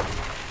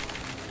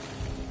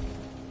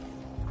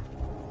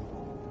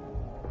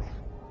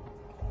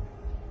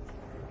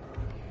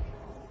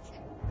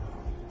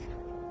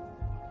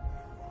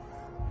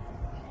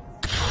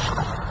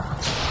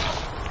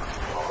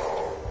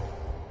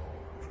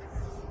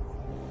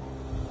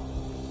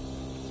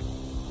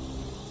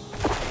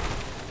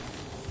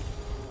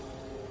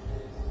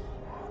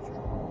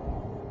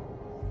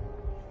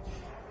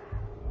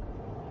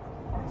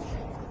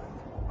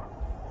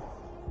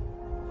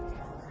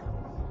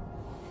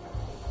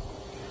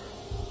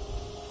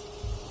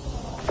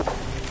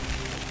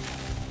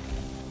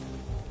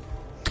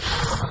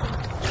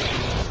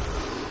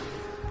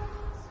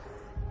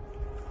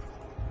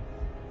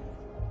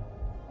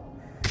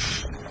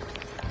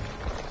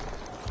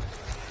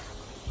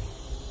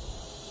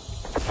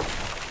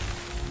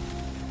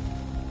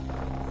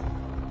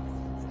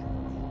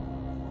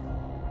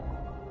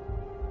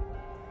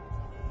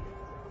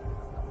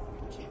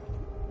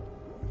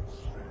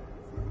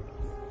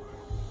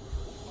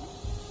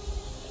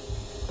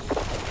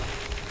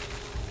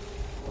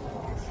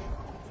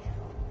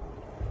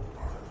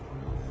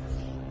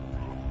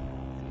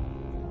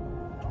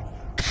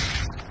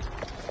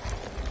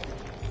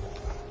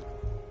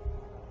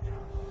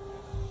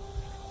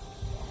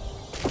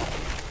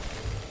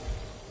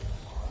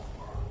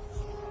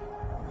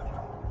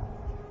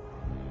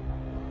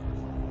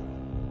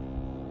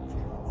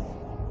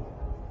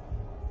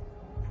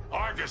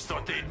 Argus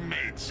thought they'd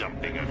made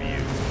something of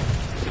you.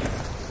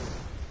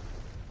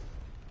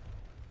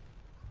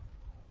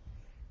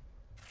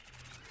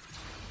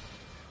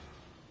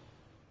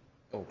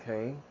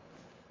 Okay,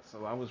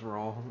 so I was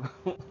wrong.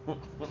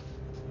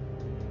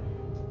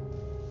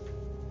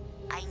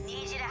 I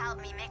need you to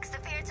help me mix the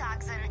fear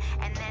toxin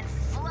and then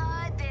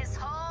flood this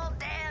whole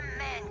damn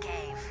man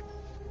cave.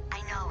 I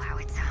know how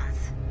it sounds,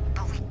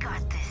 but we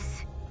got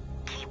this.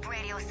 Keep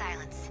radio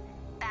silence.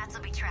 Bats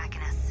will be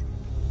tracking us.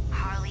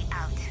 Harley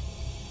out.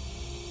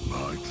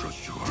 I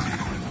trust you,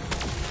 Harley.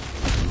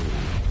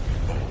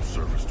 All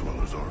surface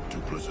dwellers are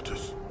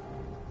duplicitous.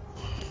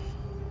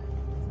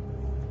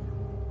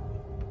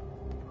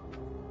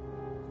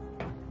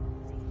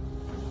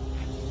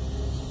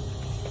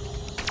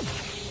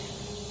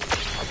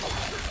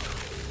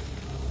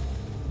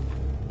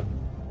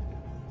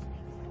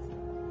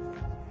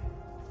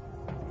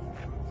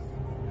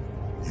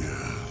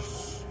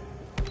 Yes,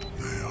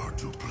 they are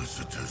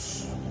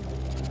duplicitous,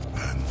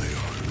 and they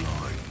are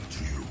lying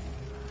to you.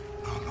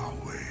 On our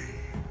way.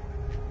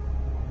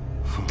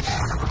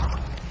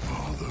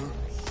 Father,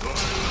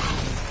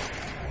 silence!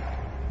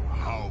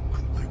 How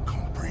can they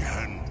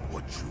comprehend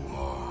what you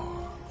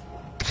are?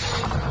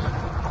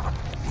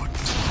 What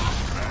you are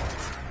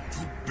meant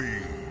to be?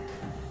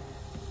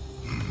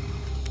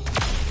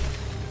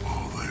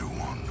 All they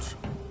want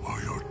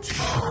are your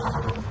teeth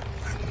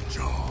and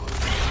jaws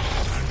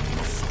and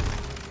muscle.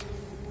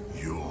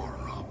 You're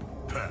a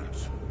pet,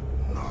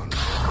 none.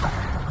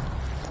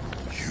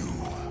 You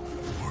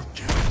were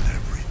given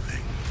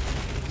everything.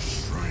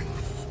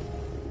 Strength,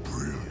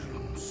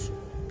 brilliance,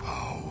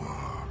 power.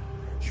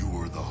 You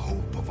were the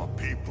hope of a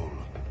people,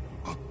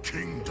 a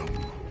kingdom.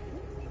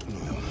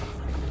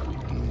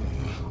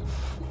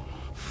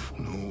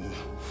 No.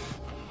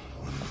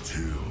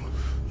 Until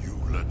you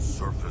let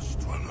surface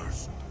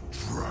dwellers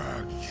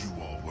drag you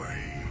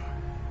away.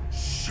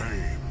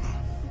 Shame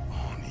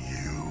on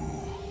you.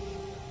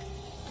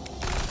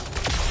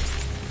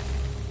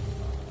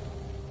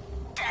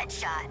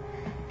 Deadshot.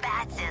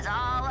 Bats is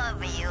all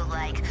over you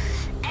like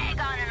egg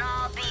on an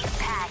all-beef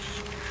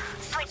patty.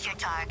 Switch your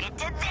target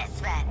to this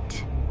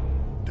vent.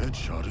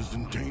 Deadshot is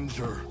in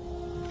danger.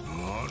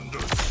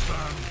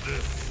 Understand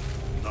this,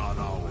 not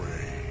our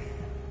way.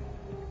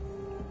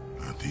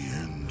 At the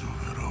end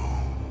of it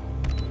all,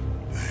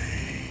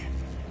 they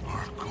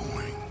are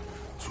going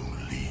to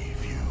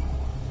leave you.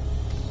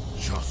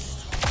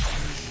 Just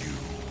as you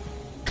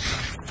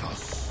left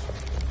us.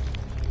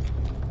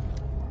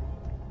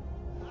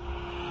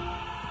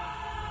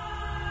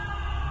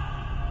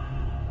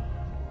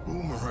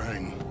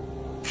 Boomerang,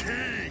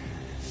 King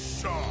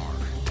Shark.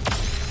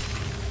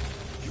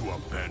 You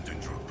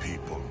abandoned your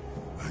people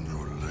and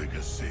your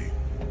legacy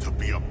to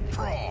be a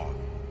prawn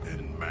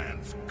in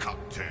man's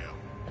cocktail.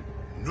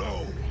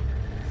 No!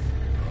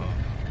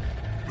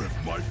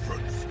 If my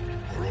friends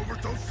are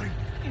overdosing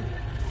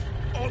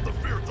on the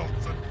fear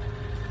toxin,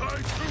 I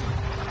too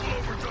will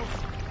overdose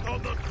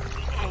on the...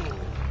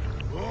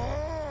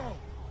 Oh!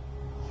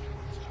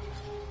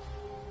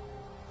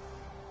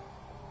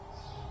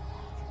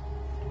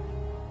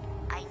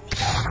 I need you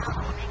to help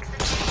me mix the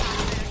fear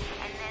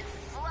and then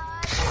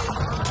flood the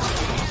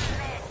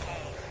man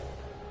cave.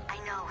 I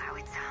know how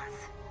it sounds,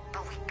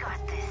 but we got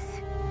this.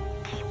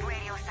 Keep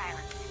radio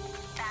silence.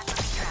 That's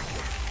what's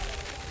tracking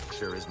us.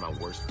 Sure is my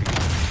worst fear.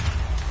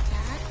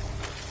 Dad?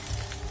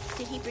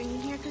 Did he bring me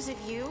here because of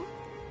you?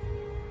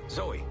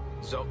 Zoe.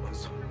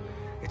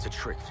 It's a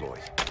trick, Floyd.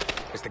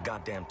 It's the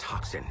goddamn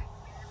toxin.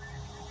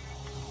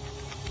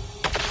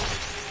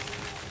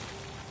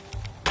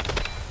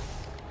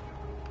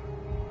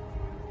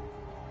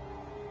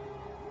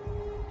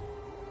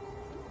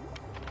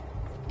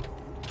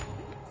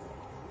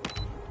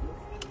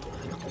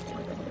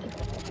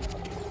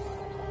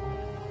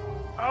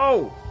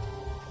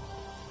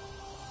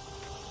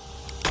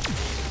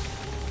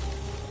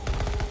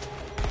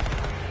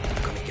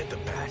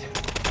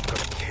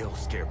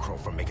 Velcro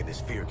from making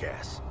this fear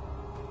gas.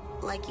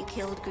 Like you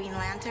killed Green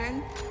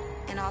Lantern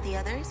and all the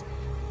others?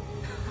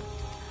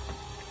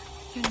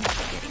 You're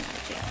never getting out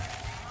of jail.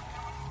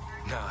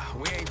 Nah,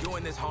 we ain't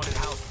doing this haunted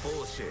house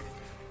bullshit.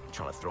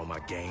 Trying to throw my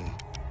game.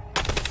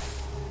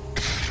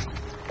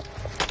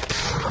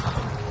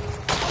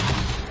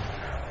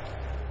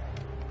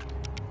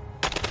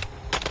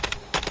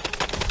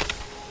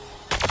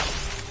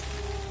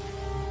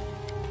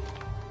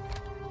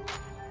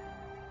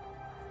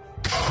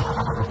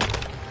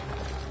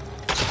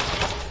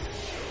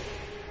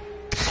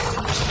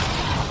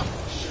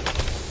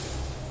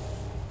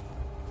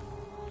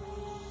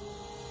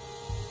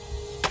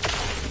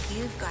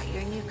 You've got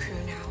your new crew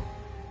now.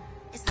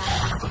 Is that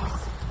how it is?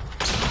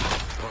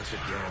 Bunch of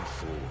damn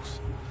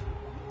fools.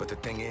 But the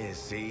thing is,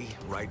 see,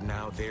 right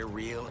now they're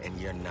real and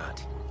you're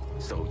not.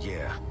 So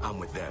yeah, I'm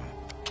with them.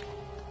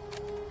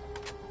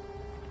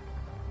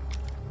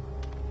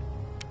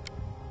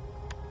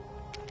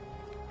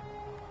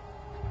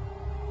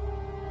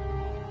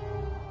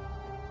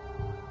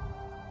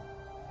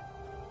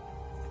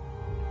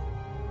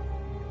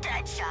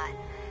 Deadshot.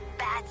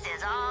 Bats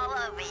is all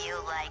over you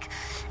like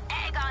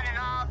egg on an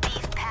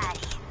all-beef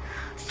patty.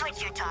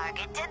 Switch your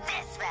target to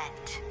this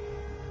vent.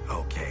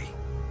 Okay,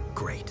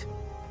 great.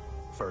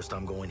 First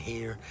I'm going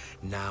here,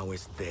 now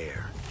it's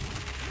there.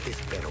 This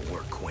better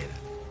work, Quinn.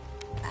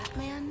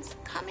 Batman's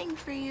coming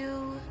for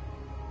you.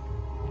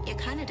 You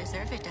kinda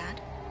deserve it,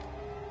 Dad.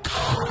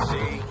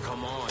 See,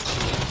 come on.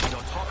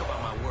 Don't talk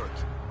about my work.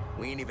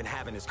 We ain't even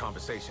having this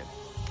conversation.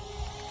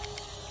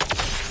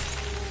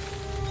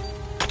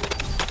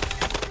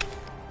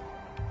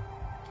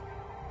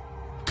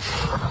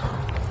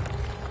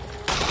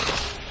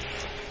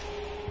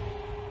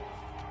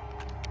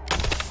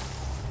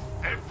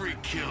 Every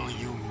kill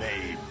you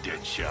made,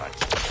 Deadshot.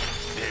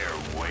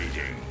 They're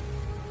waiting.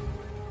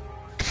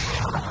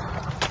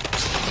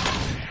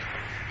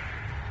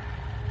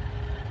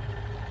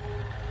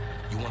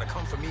 You wanna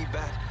come for me,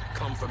 Bat?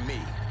 Come for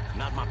me.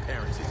 Not my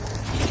parents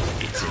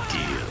either. It's a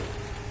deal.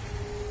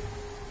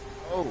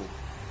 Oh.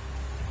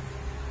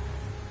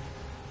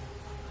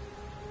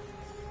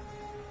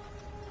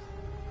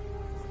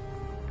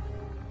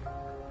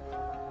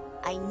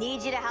 I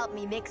need you to help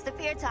me mix the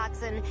fear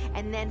toxin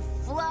and then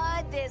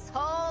flood this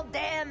whole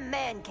damn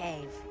man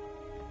cave.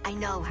 I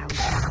know how we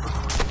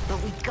do,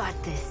 but we got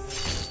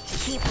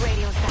this. Keep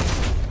radio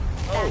silent.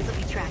 That's what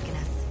be tracking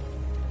us.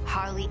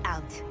 Harley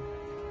out.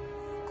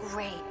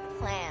 Great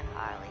plan,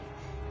 Harley.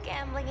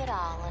 Gambling it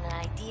all on an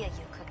idea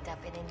you cooked up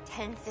in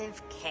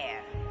intensive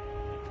care.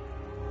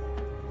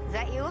 Is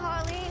that you,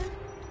 Harley?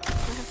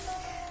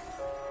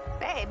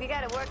 Babe, you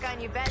gotta work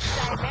on your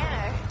bedside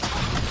manner.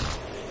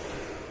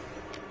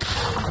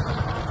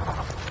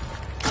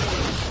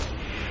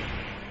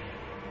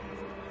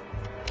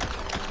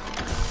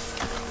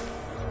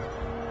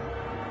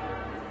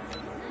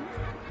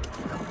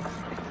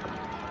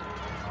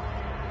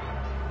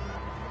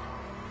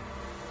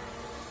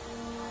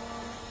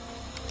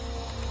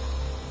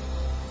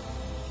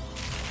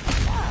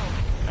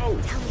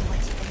 Tell me what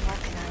you've been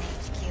working on,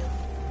 HQ.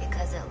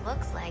 Because it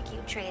looks like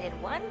you traded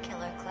one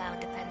killer clown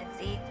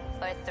dependency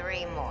for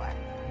 3 more.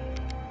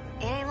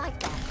 It ain't like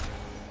that.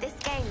 This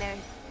gang,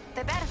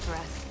 they're better for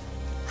us.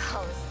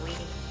 Oh,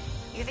 sweetie.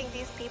 You think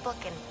these people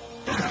can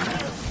fix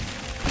you?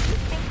 You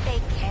think they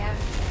care?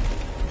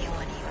 They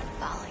wouldn't even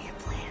follow your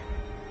plan.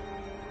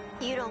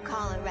 You don't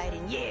call it right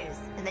in years,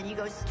 and then you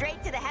go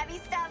straight to the heavy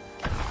stuff?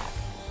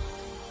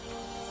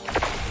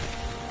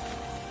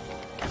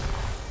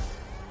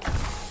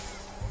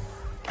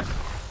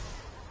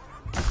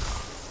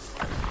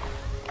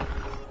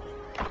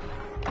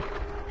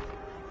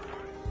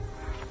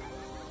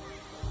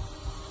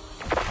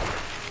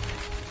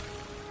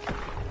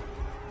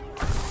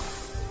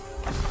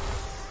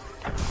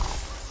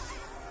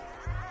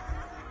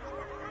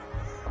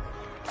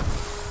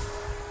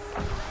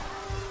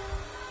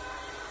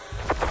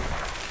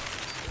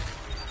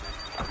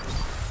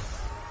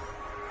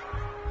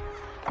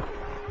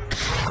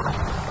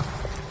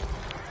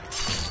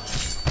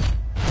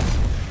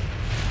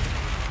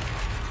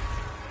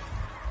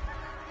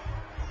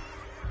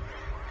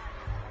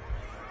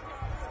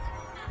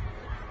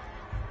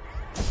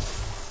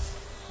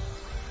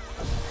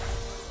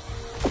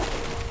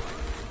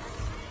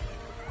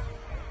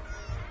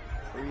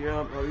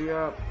 Hurry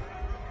up.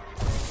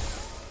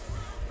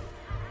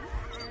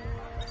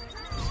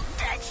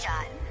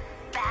 Deadshot.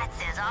 Bats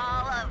is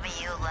all over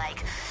you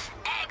like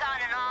egg on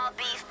an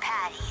all-beef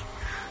patty.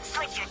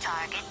 Switch your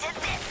target to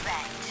this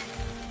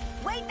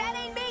vent. Wait, that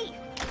ain't me!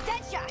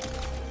 Deadshot!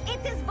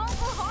 It's his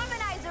vocal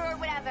harmonizer or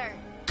whatever!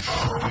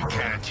 He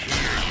can't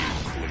hear you,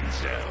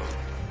 Quinzel.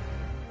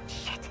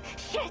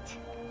 Shit!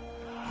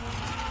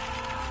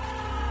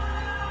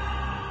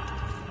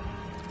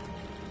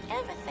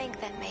 Ever think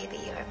that maybe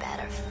you're a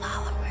better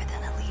follower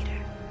than a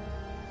leader?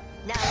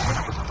 No,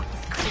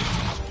 it's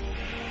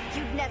crazy.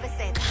 You'd never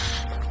say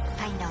that.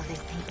 I know this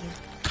ain't you.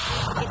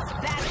 It's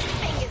bad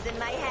fingers in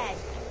my head.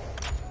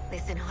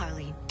 Listen,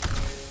 Harley.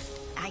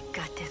 I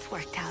got this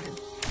worked out.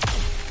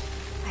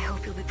 I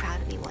hope you'll be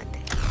proud of me one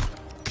day.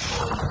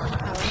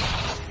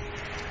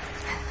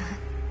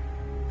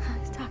 I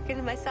was talking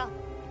to myself.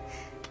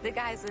 The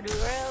guys would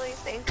really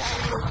think I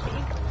was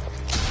me.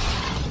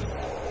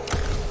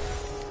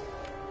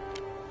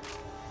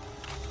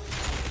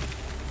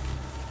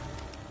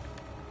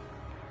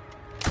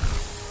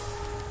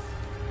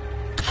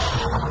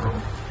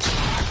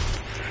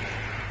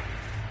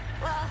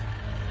 Well,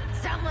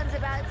 someone's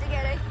about to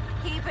get a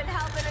heaping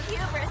helping of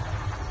hubris.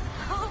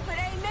 Hope it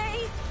ain't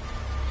me.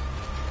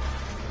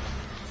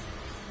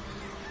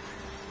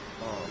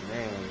 Oh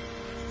man,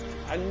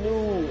 I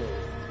knew.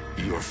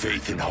 Your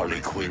faith in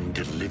Harley Quinn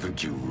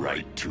delivered you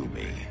right to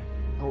me.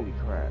 Holy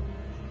crap.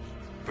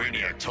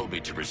 Brainiac told me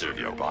to preserve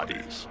your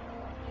bodies,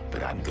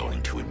 but I'm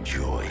going to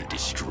enjoy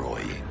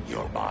destroying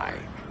your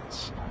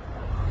minds.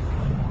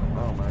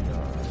 Oh my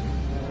god.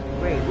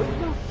 Wait, what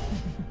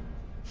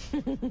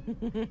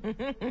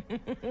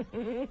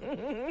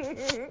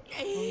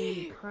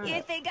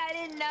You think I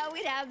didn't know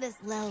we'd have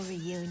this little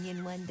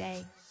reunion one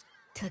day?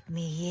 Took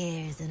me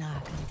years in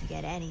Arkham to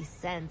get any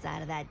sense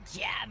out of that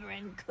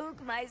jabbering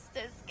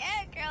kookmeister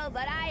scarecrow,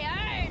 but I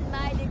earned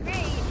my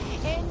degree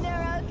in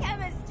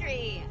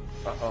neurochemistry.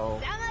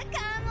 Uh-oh. Summa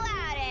cum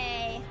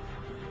laude.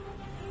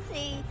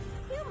 See,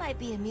 you might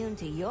be immune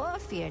to your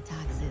fear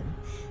toxin,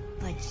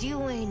 but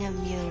you ain't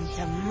immune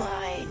to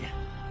mine.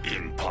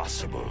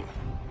 Impossible.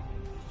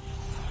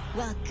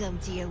 Welcome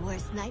to your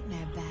worst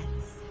nightmare,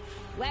 Bats.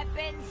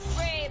 Weapons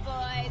free,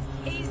 boys.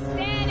 He's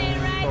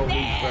standing right Holy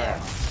there.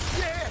 crap.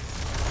 Yeah!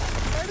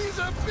 And he's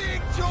a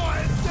big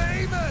giant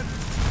demon!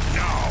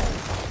 No!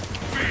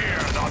 Fear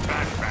the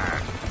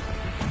Batman!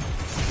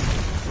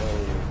 So,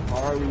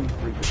 Harley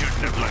freaking...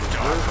 Shouldn't have left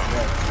Arkham.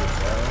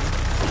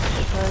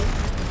 Okay.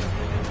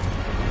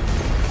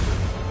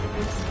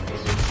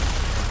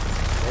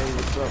 Hey,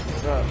 what's up,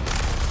 what's up?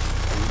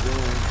 How you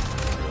doing?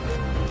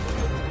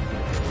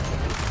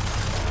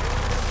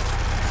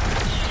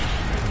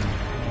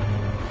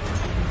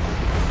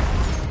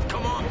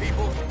 Come on,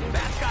 people.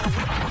 Bat's got a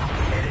whip.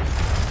 Hit it.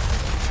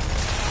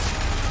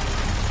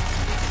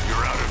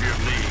 You're out of your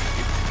league.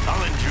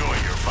 I'll enjoy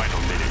your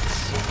final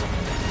minutes.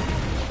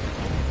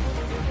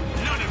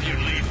 None of you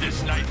leave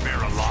this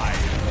nightmare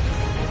alive.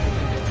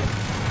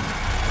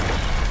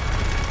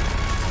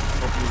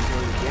 Hope you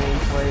enjoy the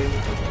gameplay.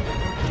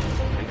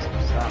 Thanks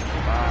for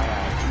stopping by.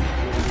 I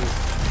appreciate it.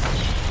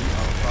 We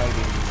are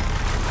fighting.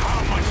 How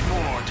much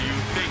more do you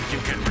think you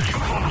can do?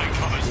 You've only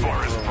come as far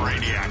as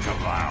Brainiac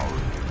allowed.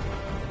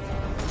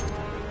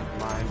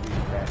 Mind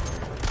read that.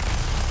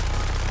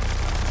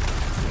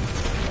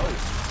 Oh.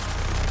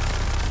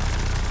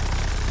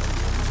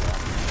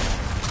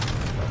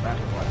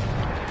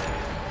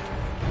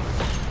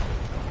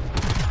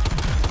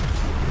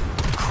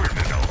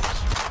 Criminals.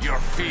 Your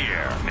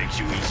fear makes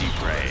you easy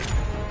prey.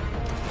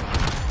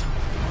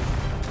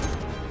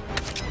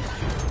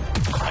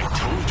 I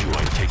told you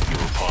I'd take you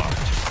apart.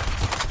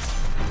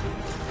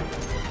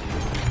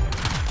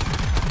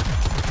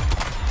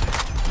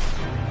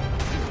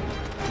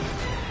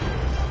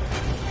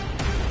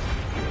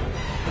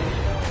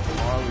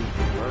 Harley's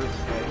the worst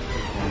that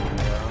shit going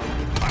down.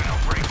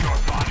 I'll break your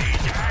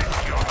bodies and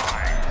your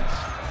minds.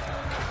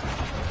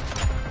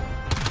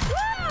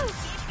 Woo!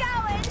 Keep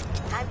going.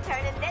 I'm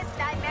turning this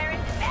nightmare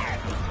into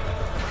therapy.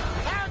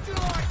 How'd you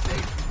like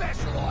this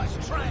specialized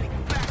training,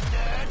 fat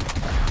nerd?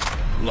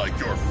 Like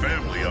your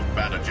family of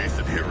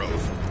bat-adjacent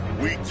heroes,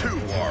 we too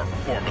are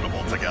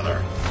formidable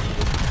together.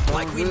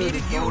 Like we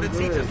needed you to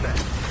teach us that.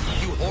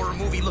 You horror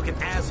movie looking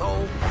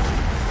asshole.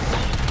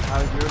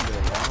 How's your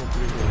day? I hope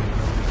you're doing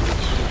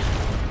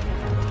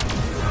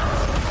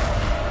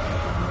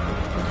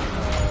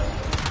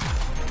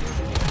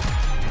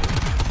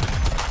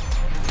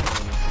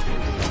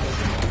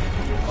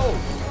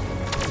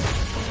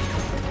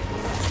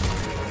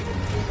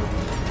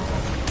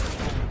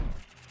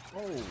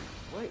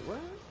wait, what?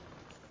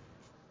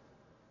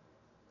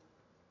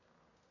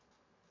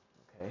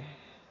 Okay.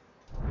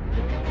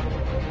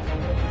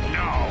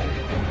 No!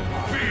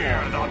 Fear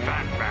the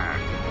Batman!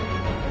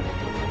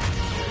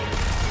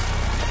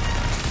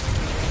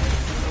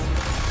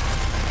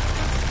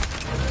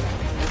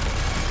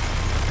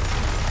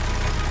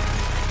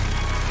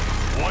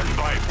 One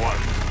by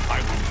one, I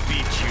will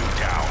beat you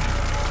down.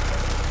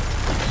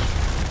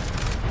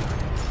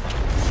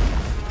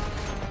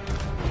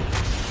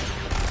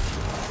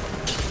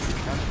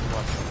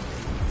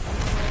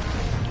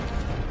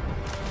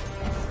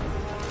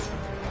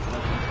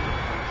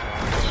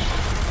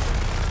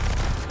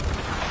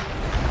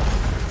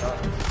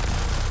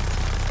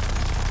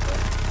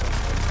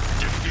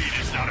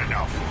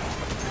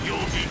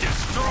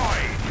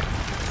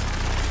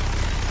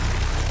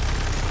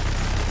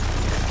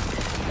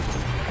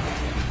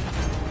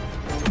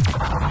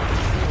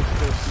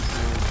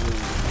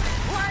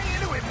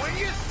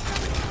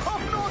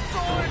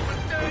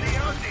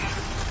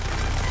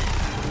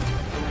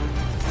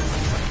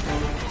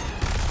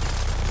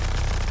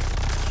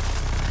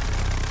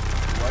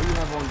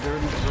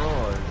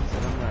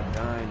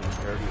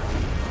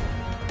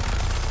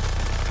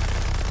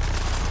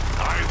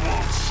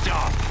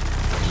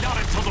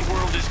 till the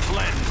world is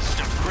cleansed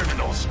of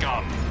criminal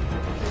scum.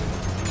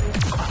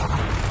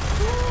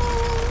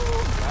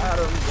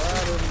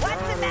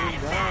 What's the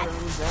matter, Matt?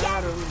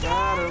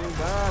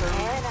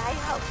 And I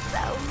hope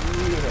so.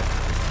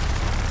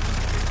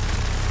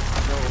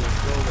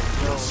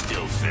 You'll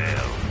still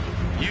fail.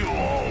 You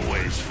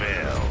always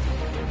fail.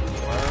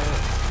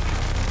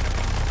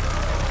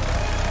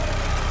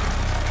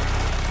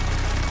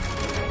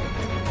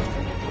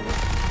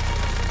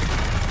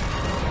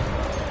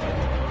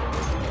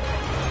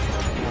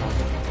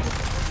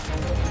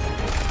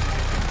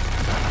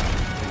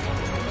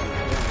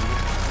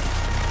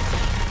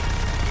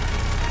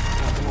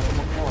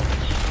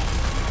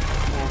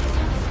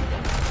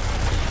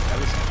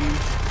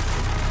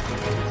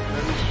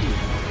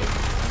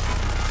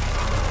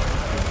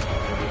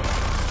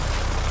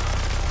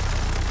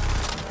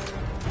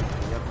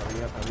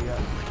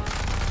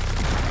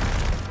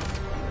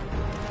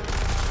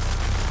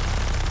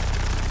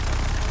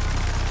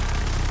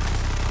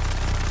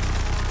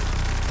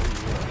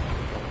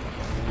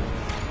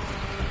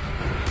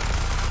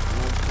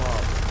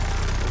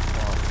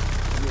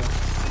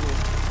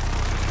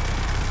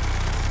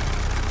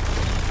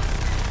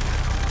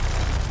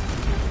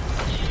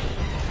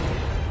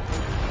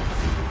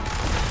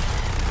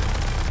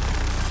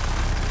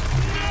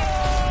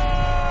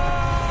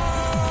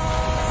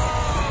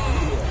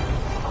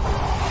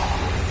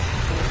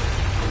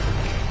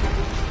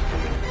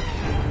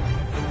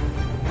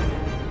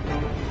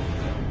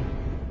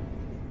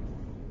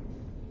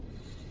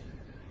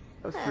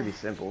 Pretty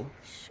simple.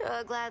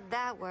 Sure glad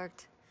that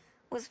worked.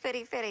 Was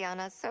 50-50 on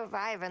us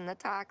surviving the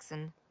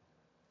toxin.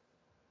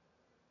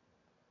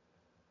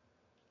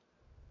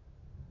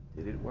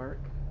 Did it work?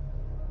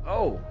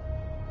 Oh!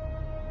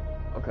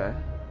 Okay.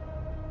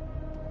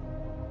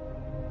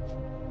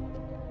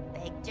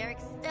 Big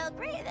jerk's still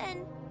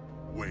breathing.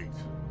 Wait.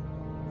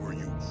 Were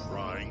you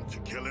trying to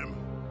kill him?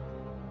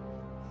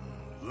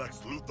 Lex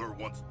Luthor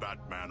wants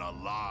Batman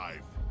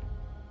alive.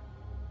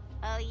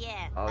 Oh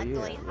yeah,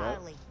 Lloyd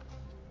Harley.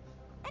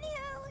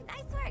 Anywho,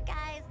 nice work,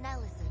 guys. Now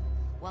listen.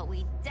 What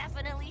we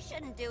definitely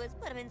shouldn't do is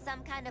put him in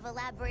some kind of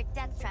elaborate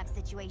death trap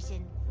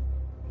situation.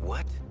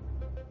 What?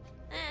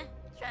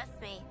 Trust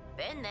me.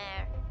 Been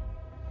there.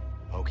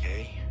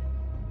 Okay.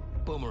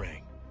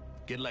 Boomerang,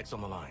 get Lex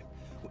on the line.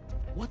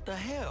 What the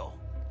hell?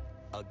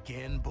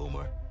 Again,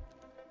 Boomer?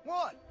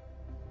 What?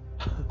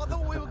 I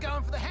thought we were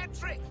going for the hat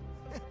trick.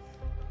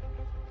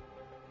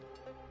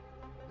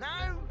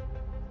 No?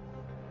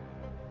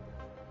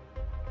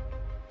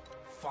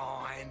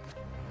 Fine.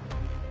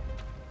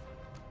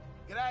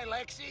 G'day,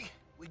 Lexi.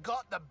 We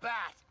got the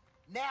bat.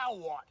 Now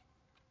what?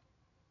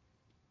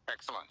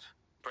 Excellent.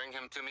 Bring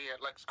him to me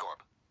at LexCorp.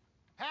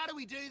 How do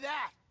we do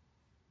that?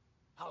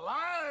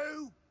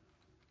 Hello?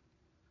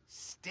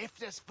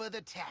 Stiffness for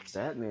the taxi.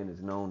 Batman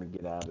is known to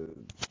get out of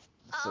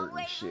certain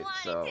Always shit,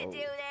 wanted so... to do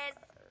this.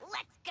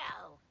 Let's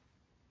go.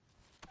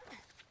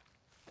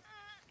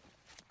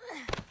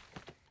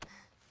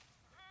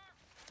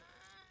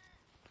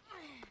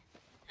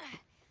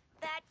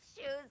 That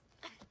shoe's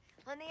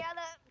on the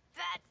other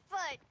bat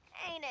foot,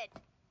 ain't it?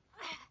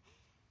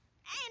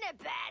 Ain't it,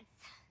 Bats?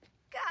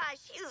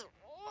 Gosh, he's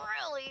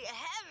really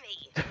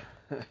heavy.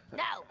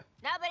 No,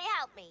 nobody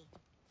help me.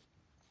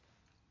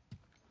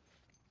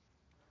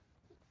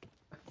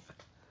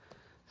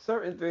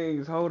 Certain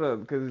things, hold up,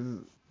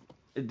 because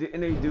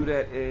didn't they do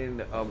that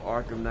in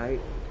Arkham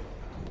Knight?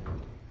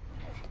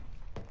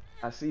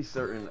 I see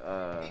certain,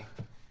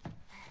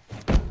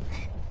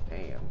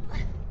 damn.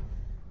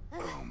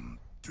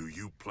 Do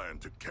you plan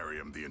to carry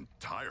him the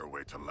entire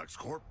way to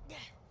LexCorp?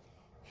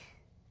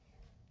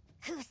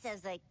 Who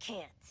says I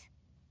can't?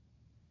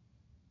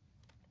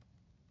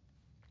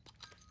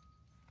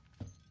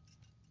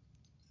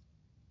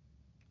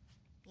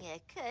 You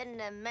couldn't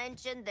have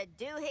mentioned the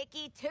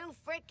doohickey 2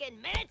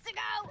 frickin' minutes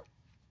ago?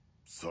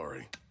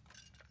 Sorry.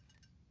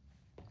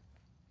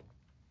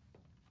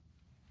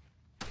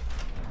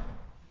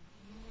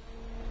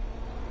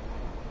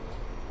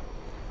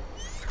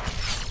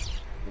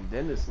 And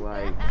then it's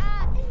like,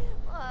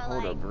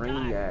 hold up,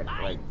 Brainiac,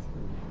 like...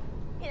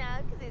 You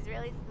know, because he's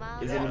really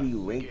small. Isn't he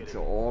linked to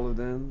all of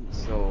them?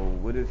 So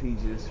what if he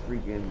just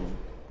freaking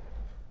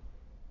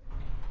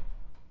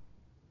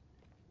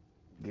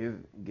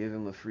give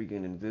him a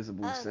freaking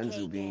invisible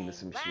senzu beam or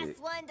some shit?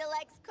 Last one to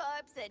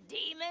LexCorp's a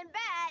demon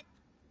bat.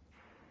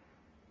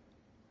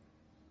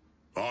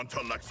 On to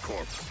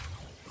LexCorp.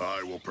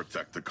 I will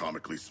protect the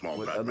comically small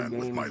What other Batman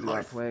with games my do I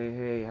life. play?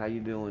 Hey, how you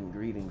doing?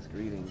 Greetings.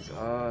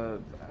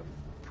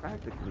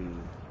 Practically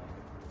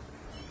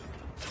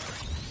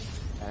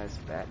as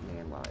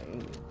Batman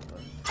lying.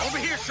 Over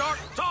here, Shark!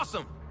 Toss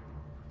him!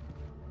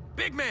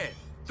 Big man!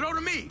 Throw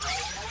to me!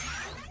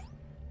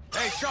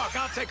 Hey, Shark,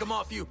 I'll take him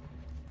off you.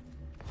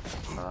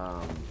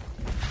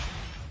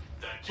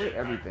 Play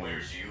everything.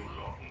 Where's you,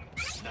 Lawton?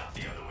 Not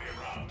the other way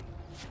around.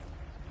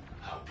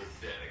 How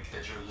pathetic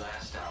that your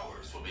last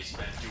hours will be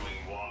spent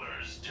doing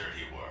Waller's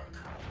dirty work.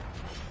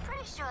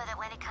 Pretty sure that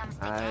when it comes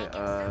to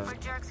taking super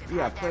jerks who've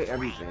yeah, had play their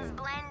everything. brains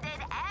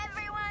blended,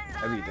 everyone's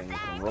everything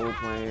from role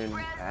playing,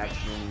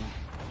 action,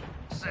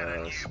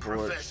 sports.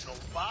 Professional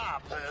bar,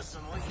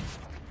 personally.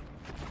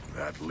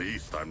 At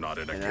least I'm not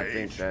in a And cage. I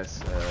think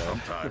that's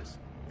Sometimes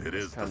it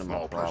is the kind of my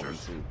small problem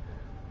pleasures. too.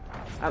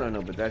 I don't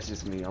know, but that's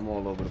just me. I'm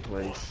all over the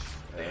place.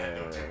 They had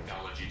no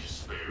technology to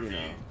spare You for know.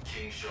 you,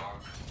 King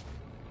Shark.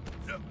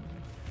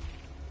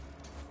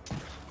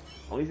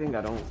 Only thing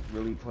I don't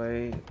really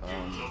play, You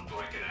look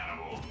like an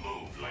animal,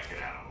 move like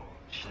an animal.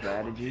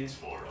 strategy. It's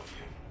more of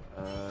you.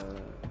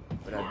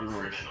 But I do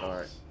want to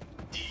start.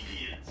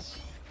 Deviants.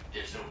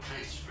 There's no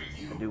place for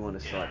you. I do want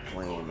to start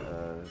playing.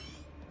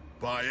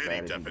 By any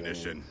strategy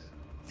definition,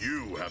 games.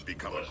 you have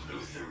become a... What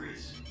Luther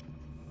is.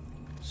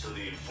 So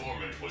the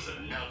informant was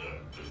another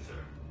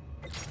Luther.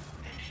 And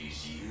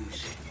he's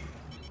using you.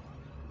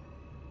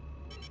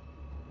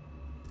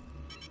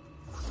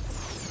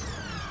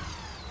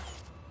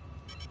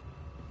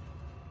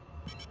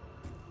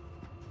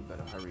 You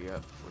better hurry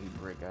up before you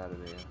break out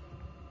of there.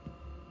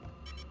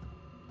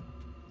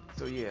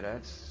 So yeah,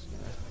 that's.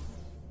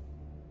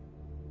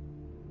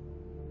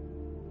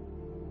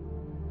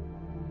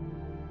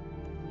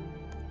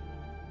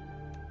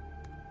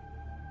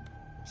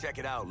 Check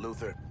it out,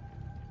 Luther.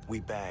 We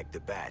bagged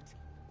the bat.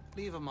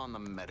 Leave him on the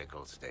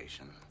medical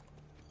station.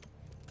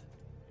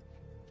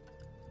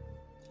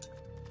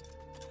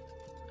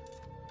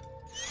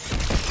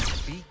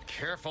 Be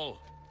careful.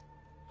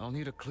 I'll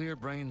need a clear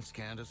brain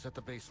scan to set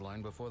the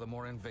baseline before the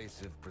more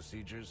invasive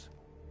procedures.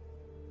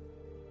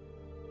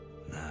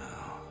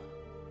 Now,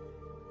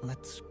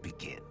 let's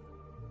begin.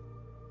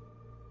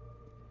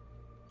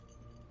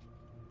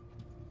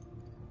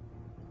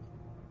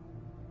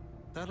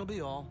 That'll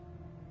be all.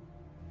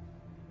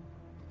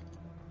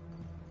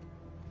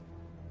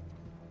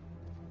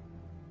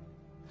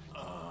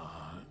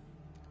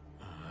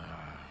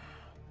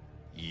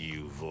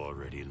 You've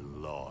already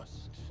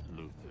lost,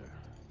 Luther.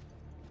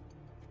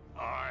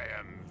 I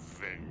am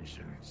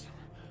vengeance.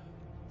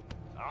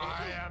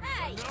 I am...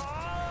 Hey!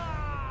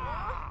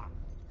 Ah!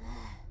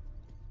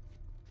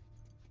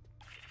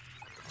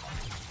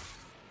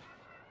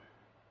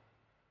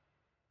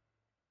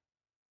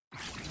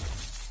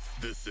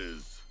 This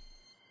is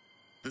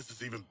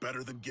even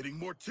better than getting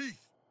more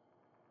teeth.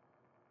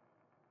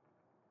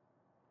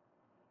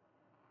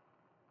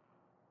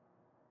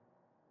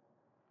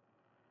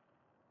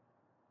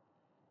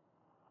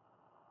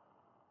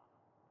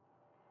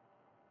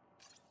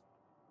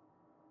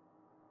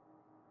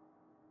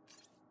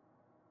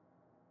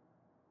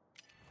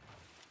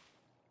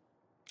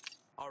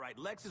 All right,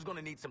 Lex is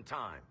gonna need some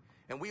time,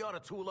 and we ought to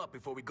tool up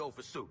before we go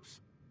for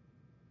soups.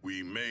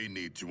 We may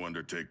need to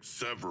undertake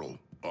several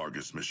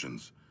Argus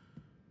missions.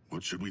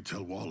 What should we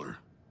tell Waller?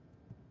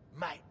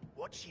 Mate,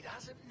 what she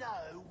doesn't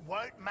know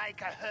won't make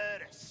her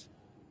hurt us.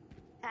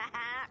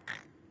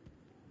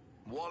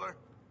 Waller,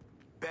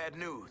 bad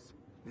news.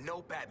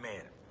 No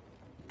Batman.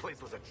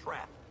 Place was a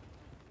trap.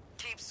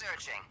 Keep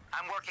searching.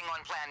 I'm working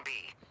on Plan B.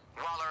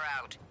 Waller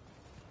out.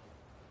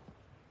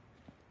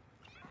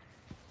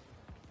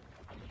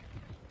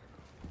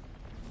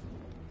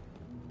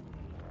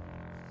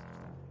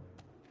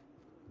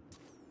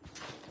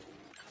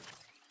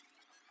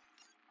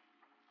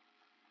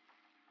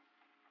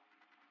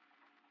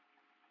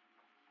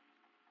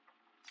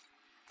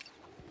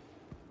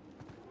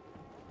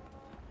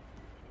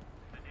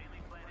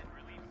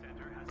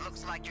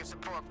 Looks like your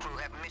support crew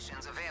have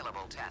missions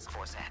available, Task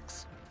Force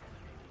X.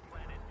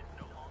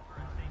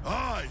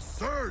 Aye,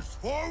 sirs,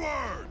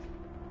 forward!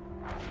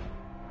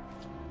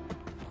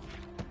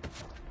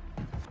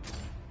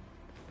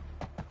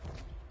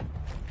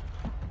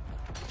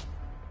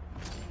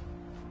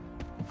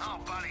 Oh,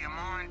 buddy of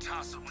mine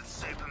tussled with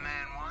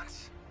Superman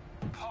once.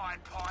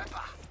 Pied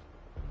Piper.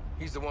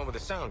 He's the one with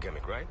the sound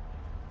gimmick, right?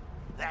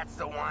 That's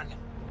the one.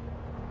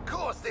 Of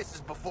course, this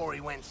is before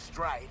he went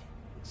straight,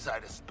 so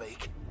to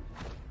speak.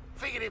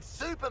 Figured if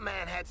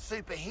Superman had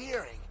super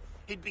hearing,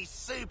 he'd be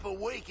super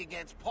weak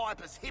against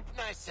Piper's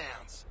hypno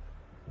sounds.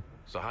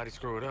 So how'd he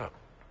screw it up?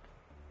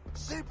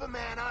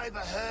 Superman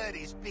overheard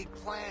his big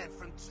plan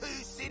from 2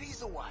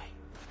 cities away.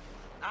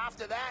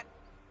 After that,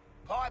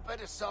 Piper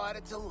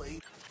decided to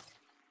leave.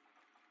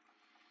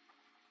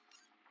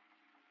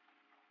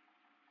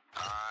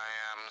 I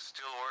am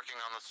still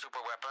working on the super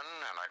weapon,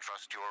 and I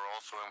trust you're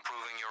also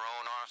improving your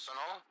own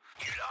arsenal.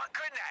 You like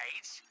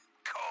grenades?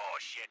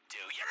 Course you do.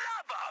 You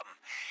love 'em.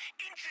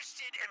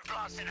 Interested in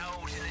blasting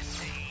holes in the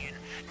sea in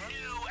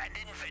new and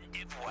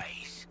inventive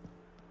ways.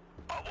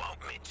 I won't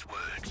mince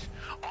words.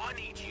 I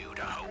need you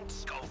to hold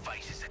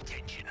Skullface's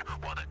attention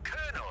while the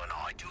Colonel and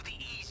I do the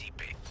easy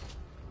bit.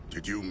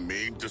 Did you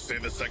mean to say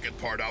the second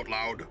part out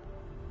loud?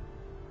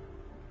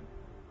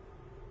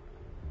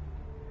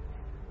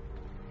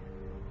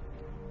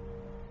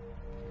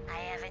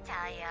 I ever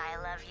tell you I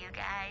love you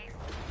guys?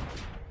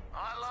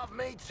 I love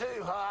me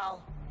too,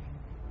 Hal.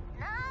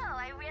 No,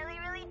 I really,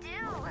 really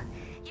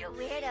do. You're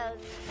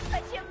weirdos,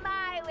 but you're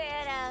my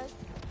weirdos.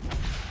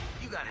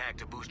 You got hacked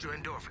to boost your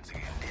endorphins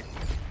again, didn't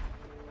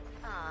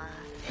you? Aw,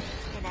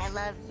 and I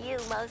love you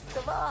most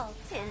of all,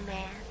 Tin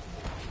Man.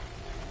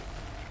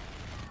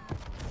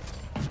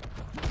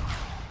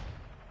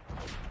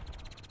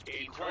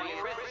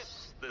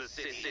 Chris, the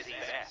city's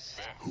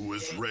best. Who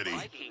is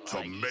ready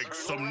to make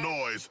some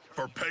noise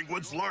for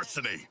Penguin's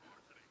larceny?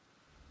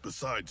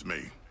 Besides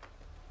me.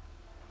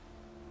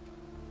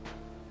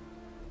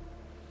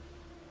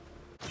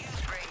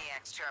 Use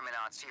Brainiac's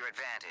Terminons to your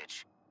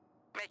advantage.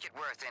 Make it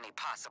worth any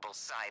possible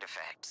side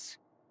effects.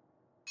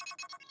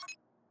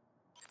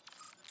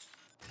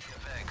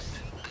 Effects.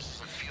 This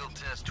is a field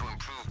test to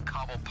improve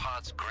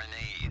Cobblepot's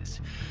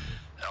grenades.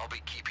 I'll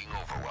be keeping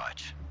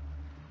Overwatch.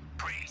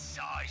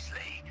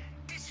 Precisely.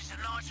 This is a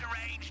nice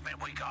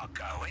arrangement we got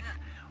going.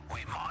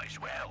 We might as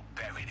well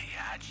bury the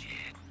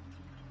hatchet.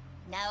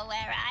 Know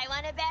where I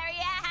want to bury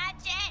a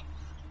hatchet?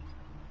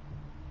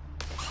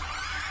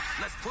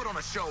 Let's put on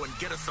a show and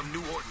get us some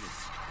new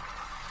ordnance.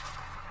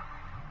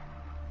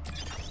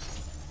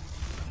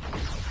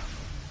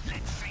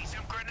 Let's see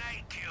some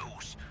grenade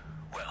kills.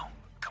 Well,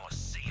 come on,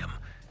 see them.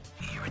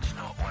 Here it's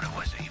not what it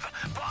was either,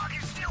 but I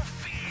can still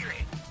feel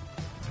it.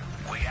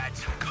 We had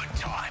some good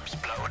times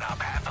blowing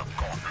up half of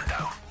Gotham,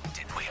 though,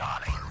 didn't we,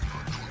 Harley?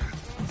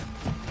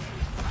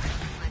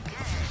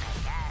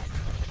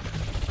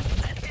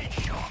 A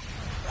headshot.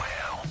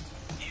 Well,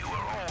 you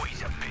were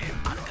always a bit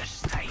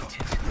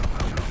understated.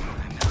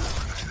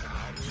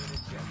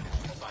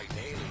 Fighting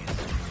aliens.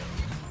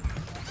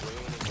 We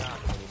ain't in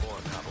Gotham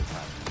anymore,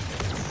 Cobblepot.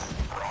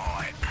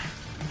 Right.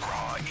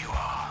 Right, you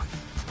are.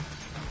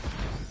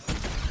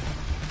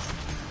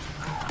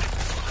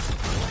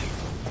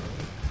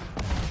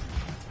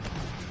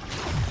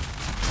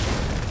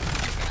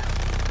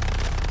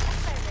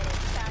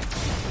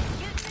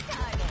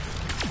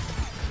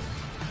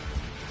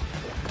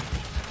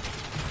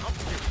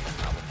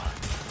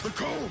 The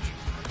cold!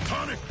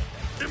 Tonic!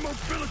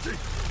 Immobility!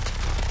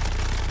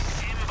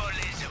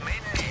 Symbolism,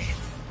 isn't it?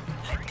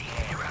 Let the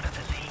air out of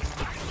the leaves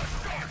give you a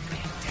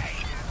perfect day.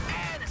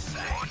 And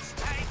say, what's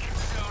taking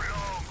so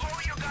long? All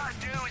you gotta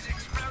do is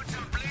explode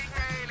some bleeding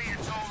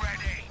aliens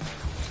already.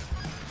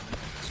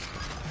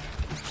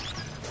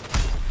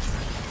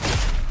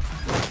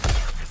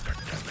 It's their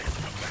deadliest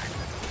comeback.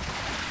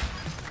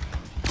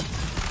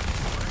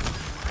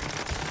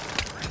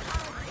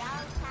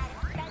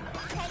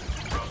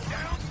 From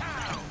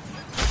downtown.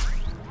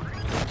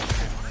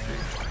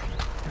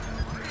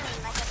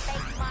 Like a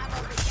fake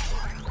marble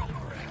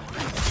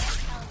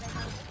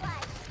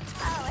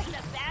Oh, in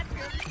the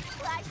bathroom,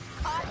 plush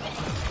carpet.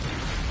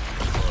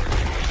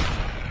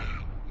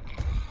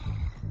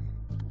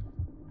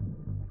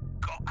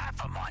 Got half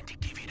a mind to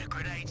give you the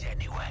grenades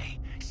anyway.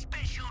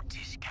 Special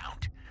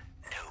discount.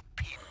 No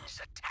pins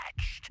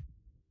attached.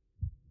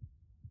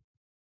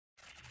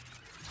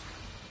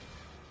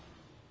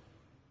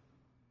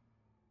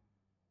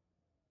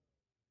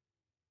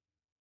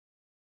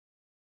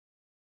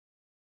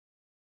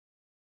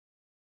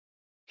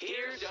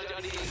 Here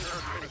studying her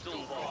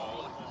crystal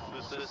ball,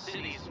 the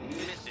city's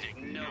mystic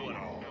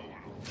know-it-all.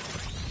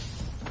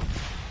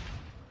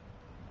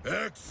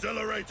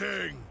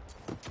 Accelerating!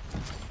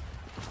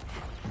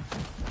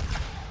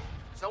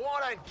 So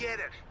I don't get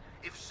it.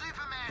 If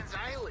Superman's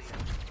alien,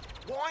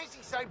 why is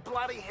he so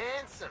bloody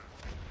handsome?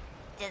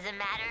 Does it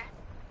matter?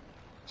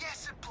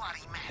 Yes, it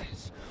bloody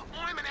matters.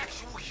 I'm an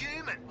actual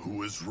human.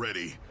 Who is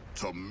ready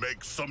to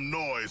make some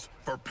noise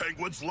for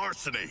Penguin's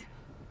larceny?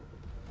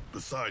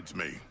 Besides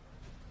me.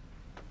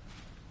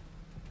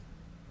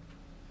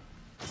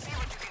 See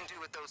what you can do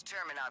with those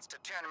Terminons to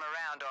turn them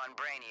around on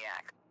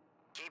Brainiac.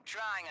 Keep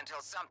trying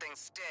until something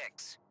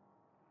sticks.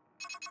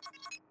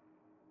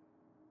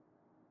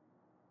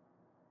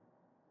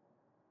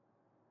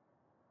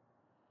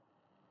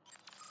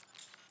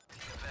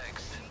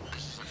 Effects.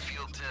 This is a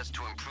field test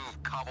to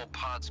improve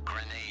Cobblepot's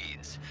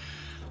grenades.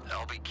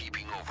 I'll be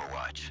keeping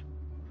Overwatch.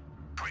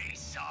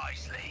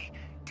 Precisely.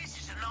 This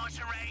is a nice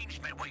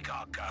arrangement we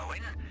got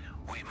going.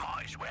 We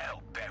might as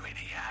well bury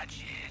the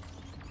hatchet.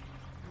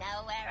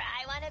 Know where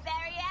I want to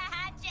bury a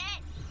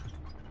hatchet?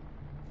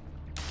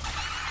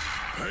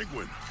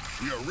 Penguin,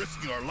 we are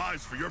risking our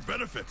lives for your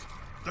benefit.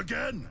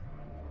 Again!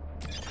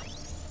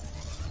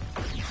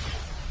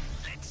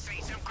 Let's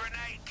see some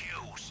grenade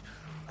kills.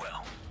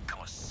 Well,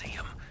 come on, see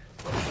them.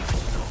 Not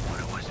what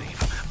it was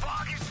either, but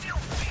I can still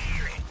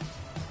feel it.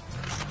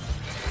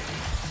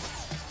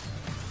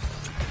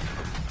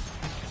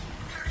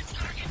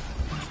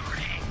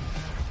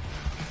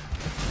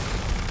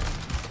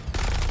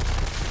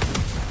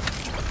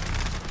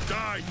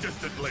 Die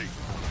distantly!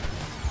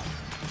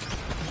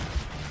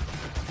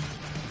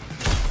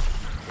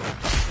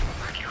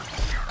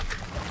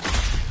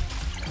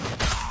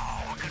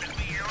 Oh, we're gonna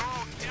be here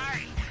all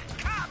day.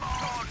 Come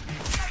on,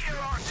 get your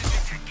arses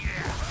into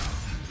gear.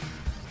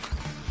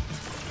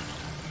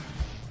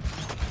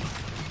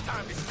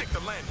 Time to stick the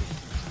landing.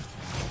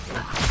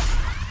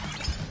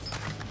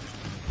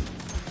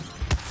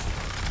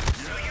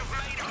 So you've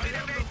made a bit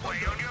of headway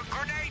on your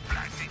grenade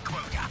blasting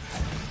quota.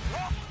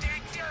 What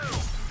did you do?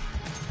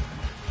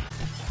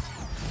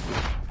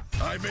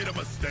 I made a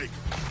mistake.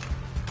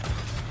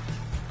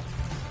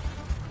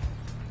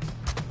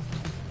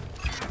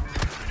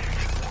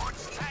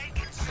 What's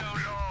taking so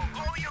long?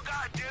 All you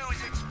gotta do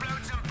is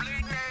explode some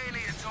bleeding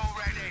aliens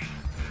already.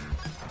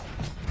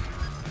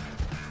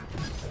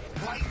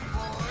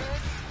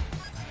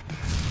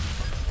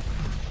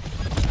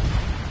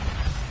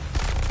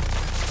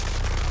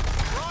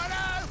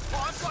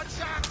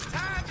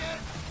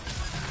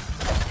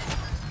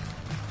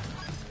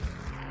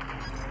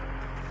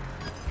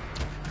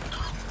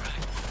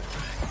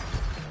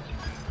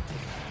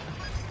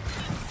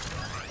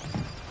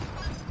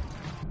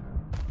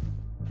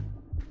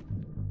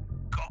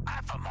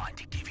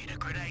 mind to give you the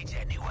grenades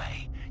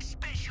anyway.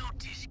 Special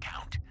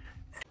discount.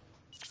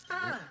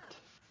 Ah,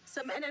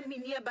 some enemy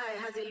nearby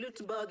has a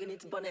loot bug in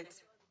its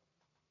bonnet.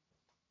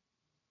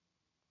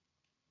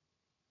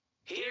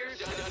 Here's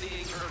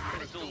studying her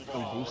crystal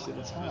ball. Boosted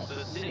attack.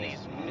 The city's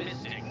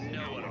mystic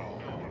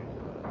know-it-all.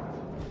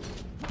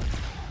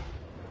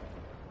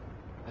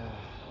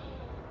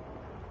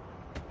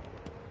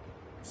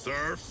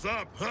 Surf's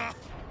up, huh?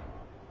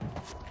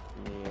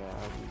 Yeah,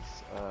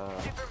 I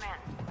was, Superman.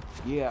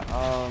 yeah,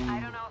 I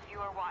don't know if you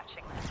are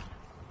watching this.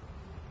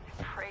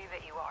 I pray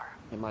that you are.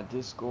 in my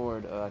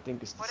Discord, I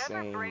think it's the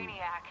Whatever same.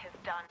 Brainiac has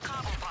done.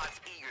 Cobblepot's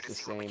eager to The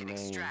see what we same can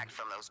name. extract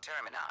from those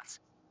Terminons.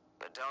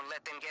 But don't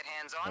let them get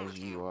hands-on As with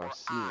you you, are or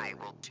I seeing.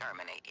 will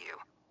terminate you.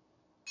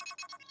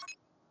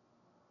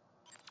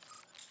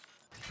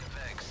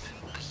 Thanks.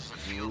 This is a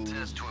field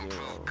test to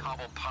improve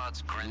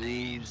Cobblepot's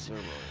grenades.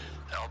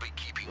 I'll be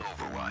keeping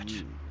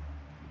overwatch.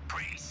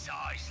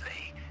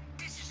 Precisely.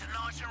 This is a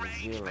nice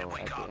arrangement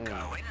we got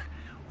going.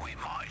 We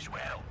might as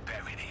well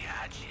bury the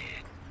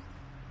hatchet.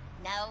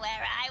 Know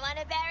where I want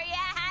to bury a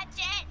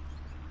hatchet?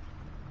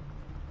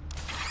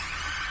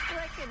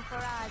 Looking for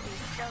Ozzy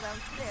still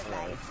don't sit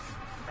right.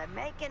 But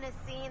making a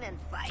scene and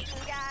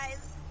fighting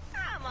guys,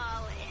 I'm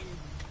all in.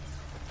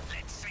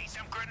 Let's see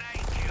some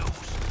grenade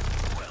kills.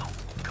 Well,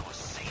 go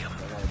see them.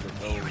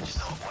 Here it's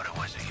not what it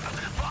was even,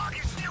 but I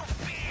can still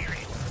feel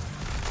it.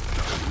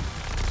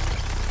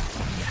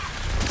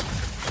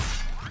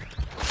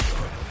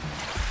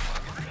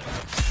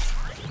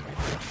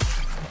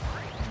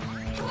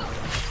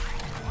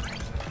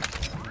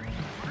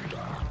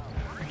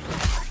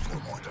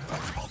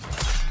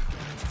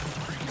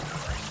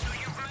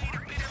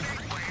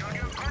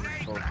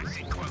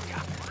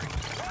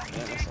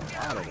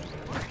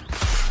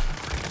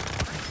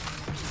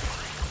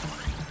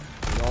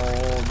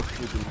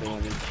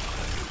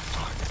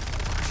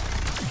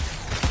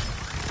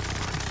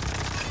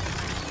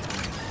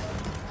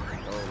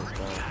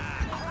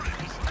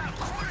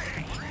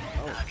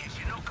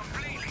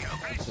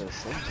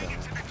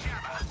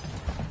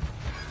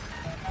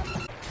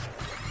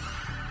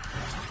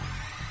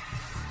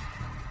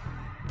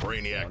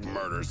 Brainiac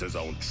murders his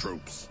own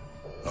troops.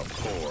 A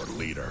poor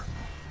leader.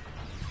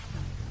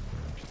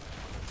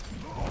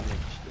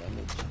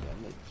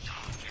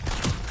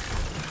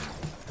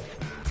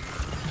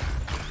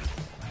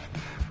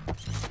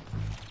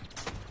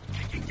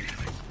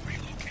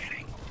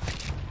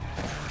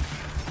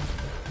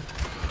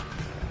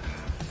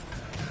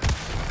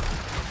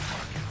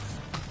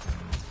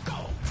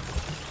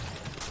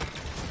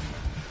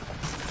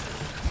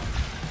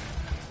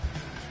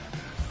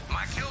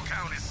 My kill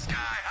count is sky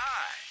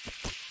high.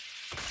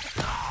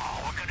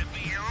 Oh, we're gonna be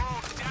here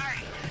all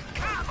day.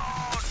 Come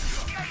on,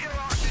 get your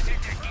asses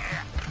into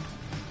gear.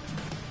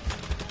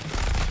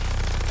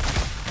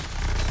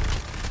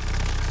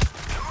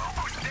 You're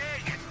almost there,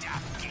 you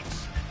daft kids.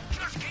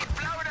 Just keep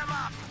blowing them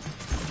up.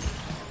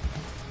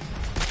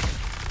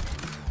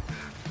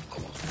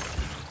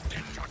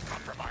 Did not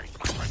compromise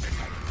my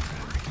position.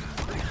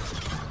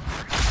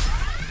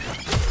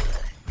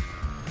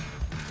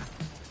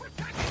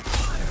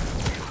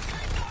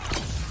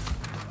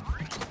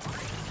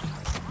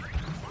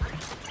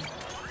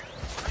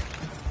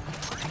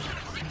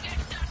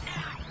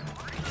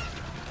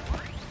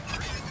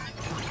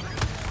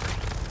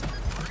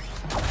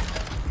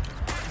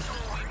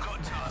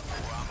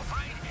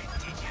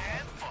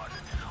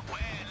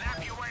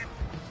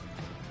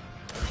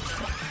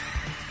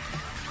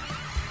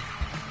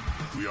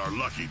 We are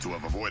lucky to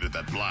have avoided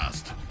that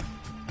blast.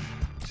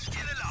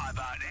 Still alive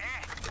out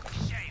there?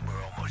 Shame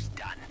we're almost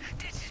done.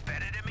 This is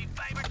better than me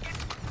favorite.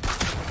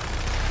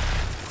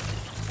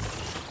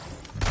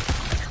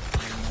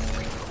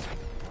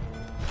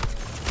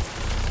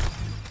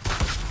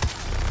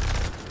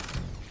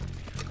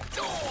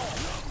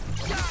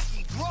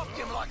 Jackie dropped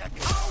him like a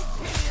cold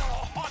penny on a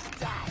hot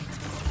dog.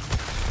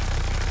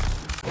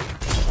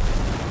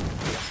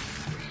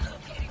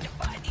 Relocating to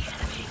find the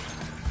enemy.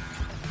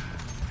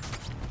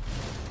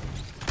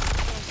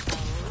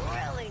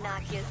 Really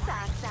knock your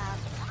socks off.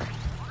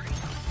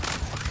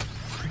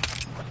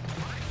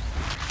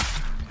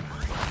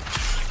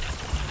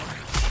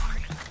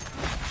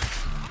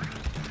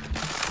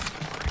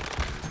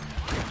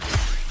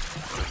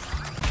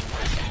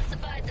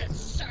 Classified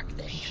as shark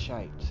fish.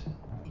 Shite.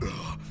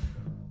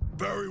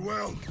 Very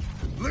well.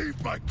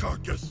 Leave my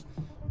carcass.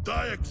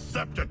 I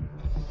accept it.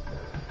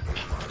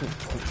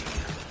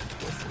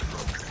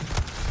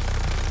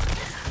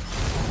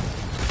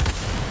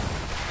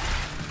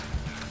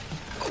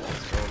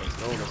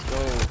 Let's go.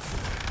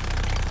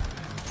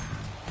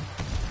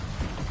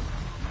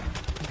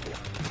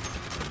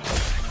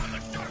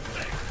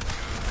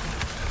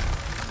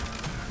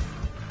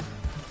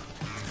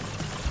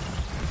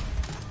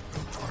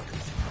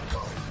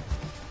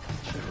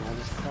 All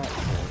this crap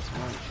for it's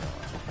one shot.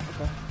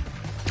 Okay.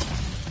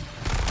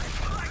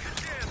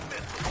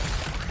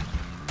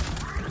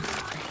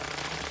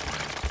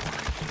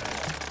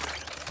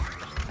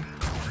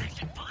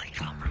 Mission fully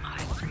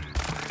compromised.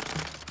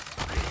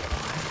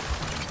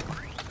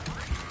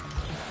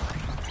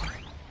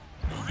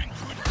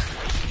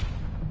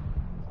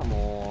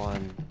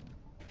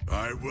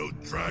 I will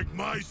drag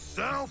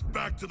myself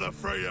back to the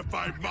fray if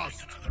I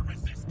must. They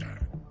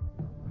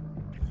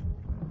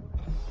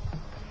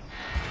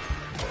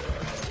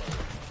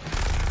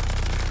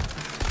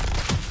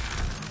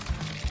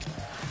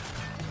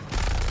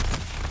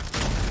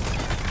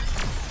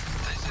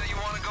say you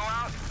want to go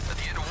out? At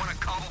the end of one of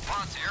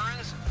Cobblepot's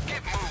errands?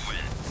 Get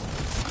moving.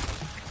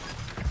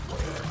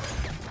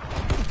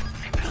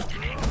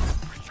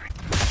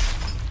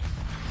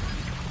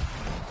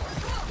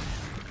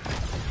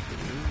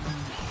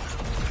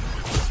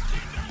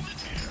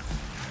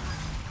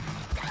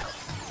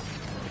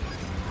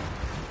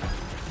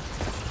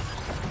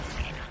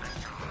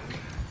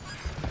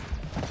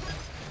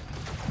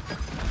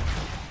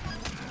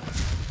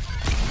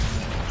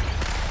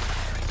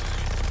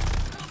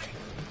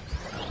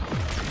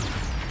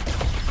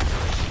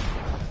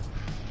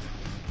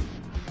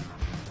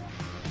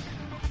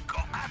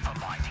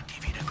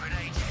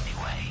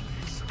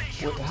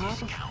 What, how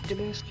the fuck did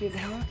this shit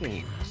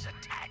happen?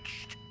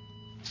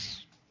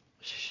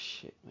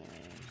 Shit, man.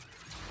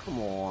 Come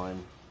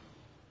on.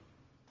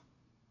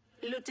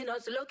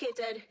 Lieutenant's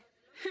located.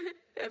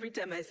 Every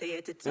time I say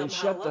it, it Then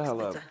somehow shut the works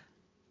hell up. better.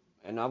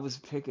 And I was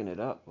picking it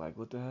up, like,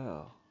 what the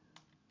hell?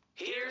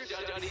 Here's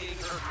studying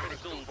her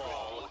crystal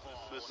ball.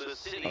 The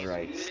city's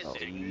Alright, so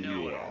mystic yeah.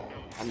 know-it-all.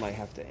 I might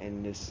have to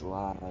end this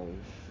live.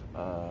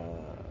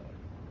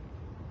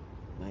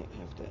 Might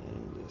have to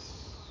end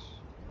this.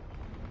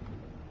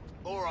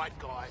 Alright,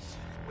 guys.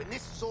 When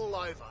this is all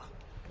over,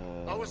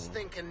 I was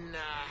thinking,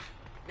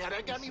 now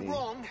don't get me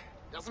wrong,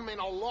 doesn't mean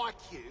I'll like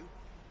you,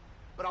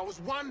 but I was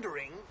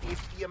wondering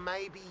if you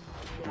maybe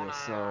wanna...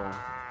 Yeah, so,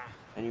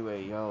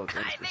 anyway, yo,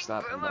 thanks for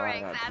stopping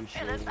by. I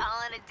appreciate it.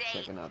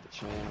 Checking out the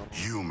channel.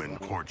 Human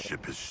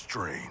courtship is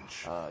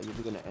strange.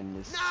 You're gonna end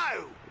this.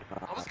 No!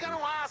 I was going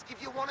to ask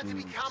if you wanted to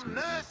become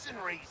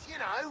mercenaries, you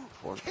know,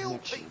 for kill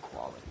connection people,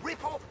 quality.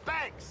 rip off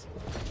banks.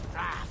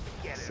 Ah,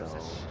 forget it, it was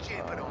a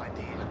stupid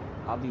idea.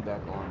 I'll be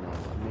back on,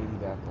 maybe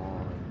back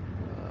on,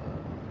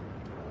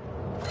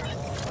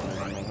 and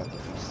I may have to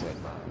reset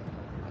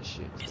my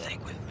shit. You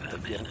think with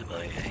Batman and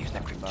MIA, the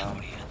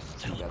Kryptonians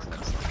still are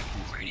recovering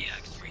from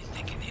radiacs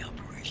rethinking the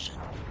operation?